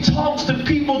 He talks to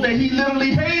people that he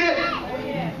literally hated.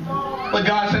 But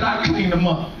God said, I cleaned them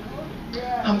up.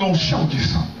 I'm going to show you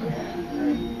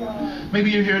something.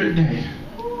 Maybe you're here today.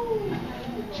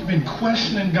 You've been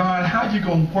questioning God, how you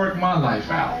going to work my life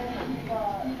out?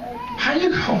 How you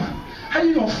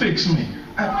going to fix me?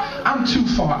 I'm too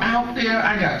far out there.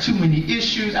 I got too many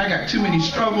issues. I got too many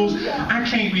struggles. I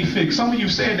can't be fixed. Some of you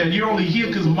said that you're only here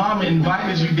because mama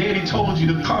invited you, daddy told you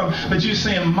to come, but you're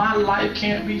saying my life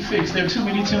can't be fixed. There are too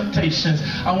many temptations.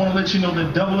 I want to let you know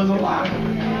the devil is a liar.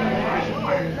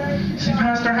 See,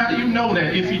 Pastor, how do you know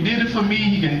that? If he did it for me,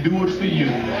 he can do it for you.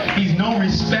 He's no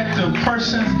respecter of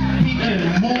persons. He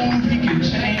can move. He can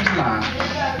change lives.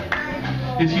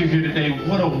 If you're here today,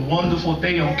 what a wonderful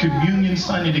day on Communion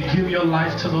Sunday to give your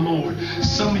life to the Lord.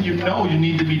 Some of you know you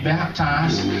need to be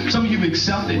baptized. Some of you have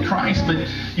accepted Christ, but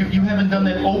you haven't done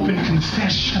that open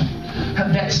confession.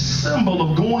 That symbol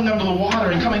of going under the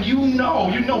water and coming. You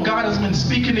know God has been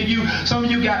speaking to you. Some of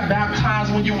you got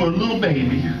baptized when you were a little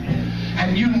baby.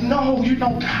 and you know,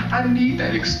 God, I need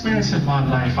that experience in my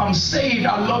life. I'm saved.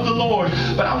 I love the Lord,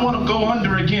 but I want to go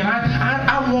under again.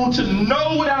 I want to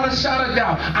know without a shadow of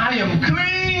doubt I am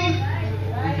clean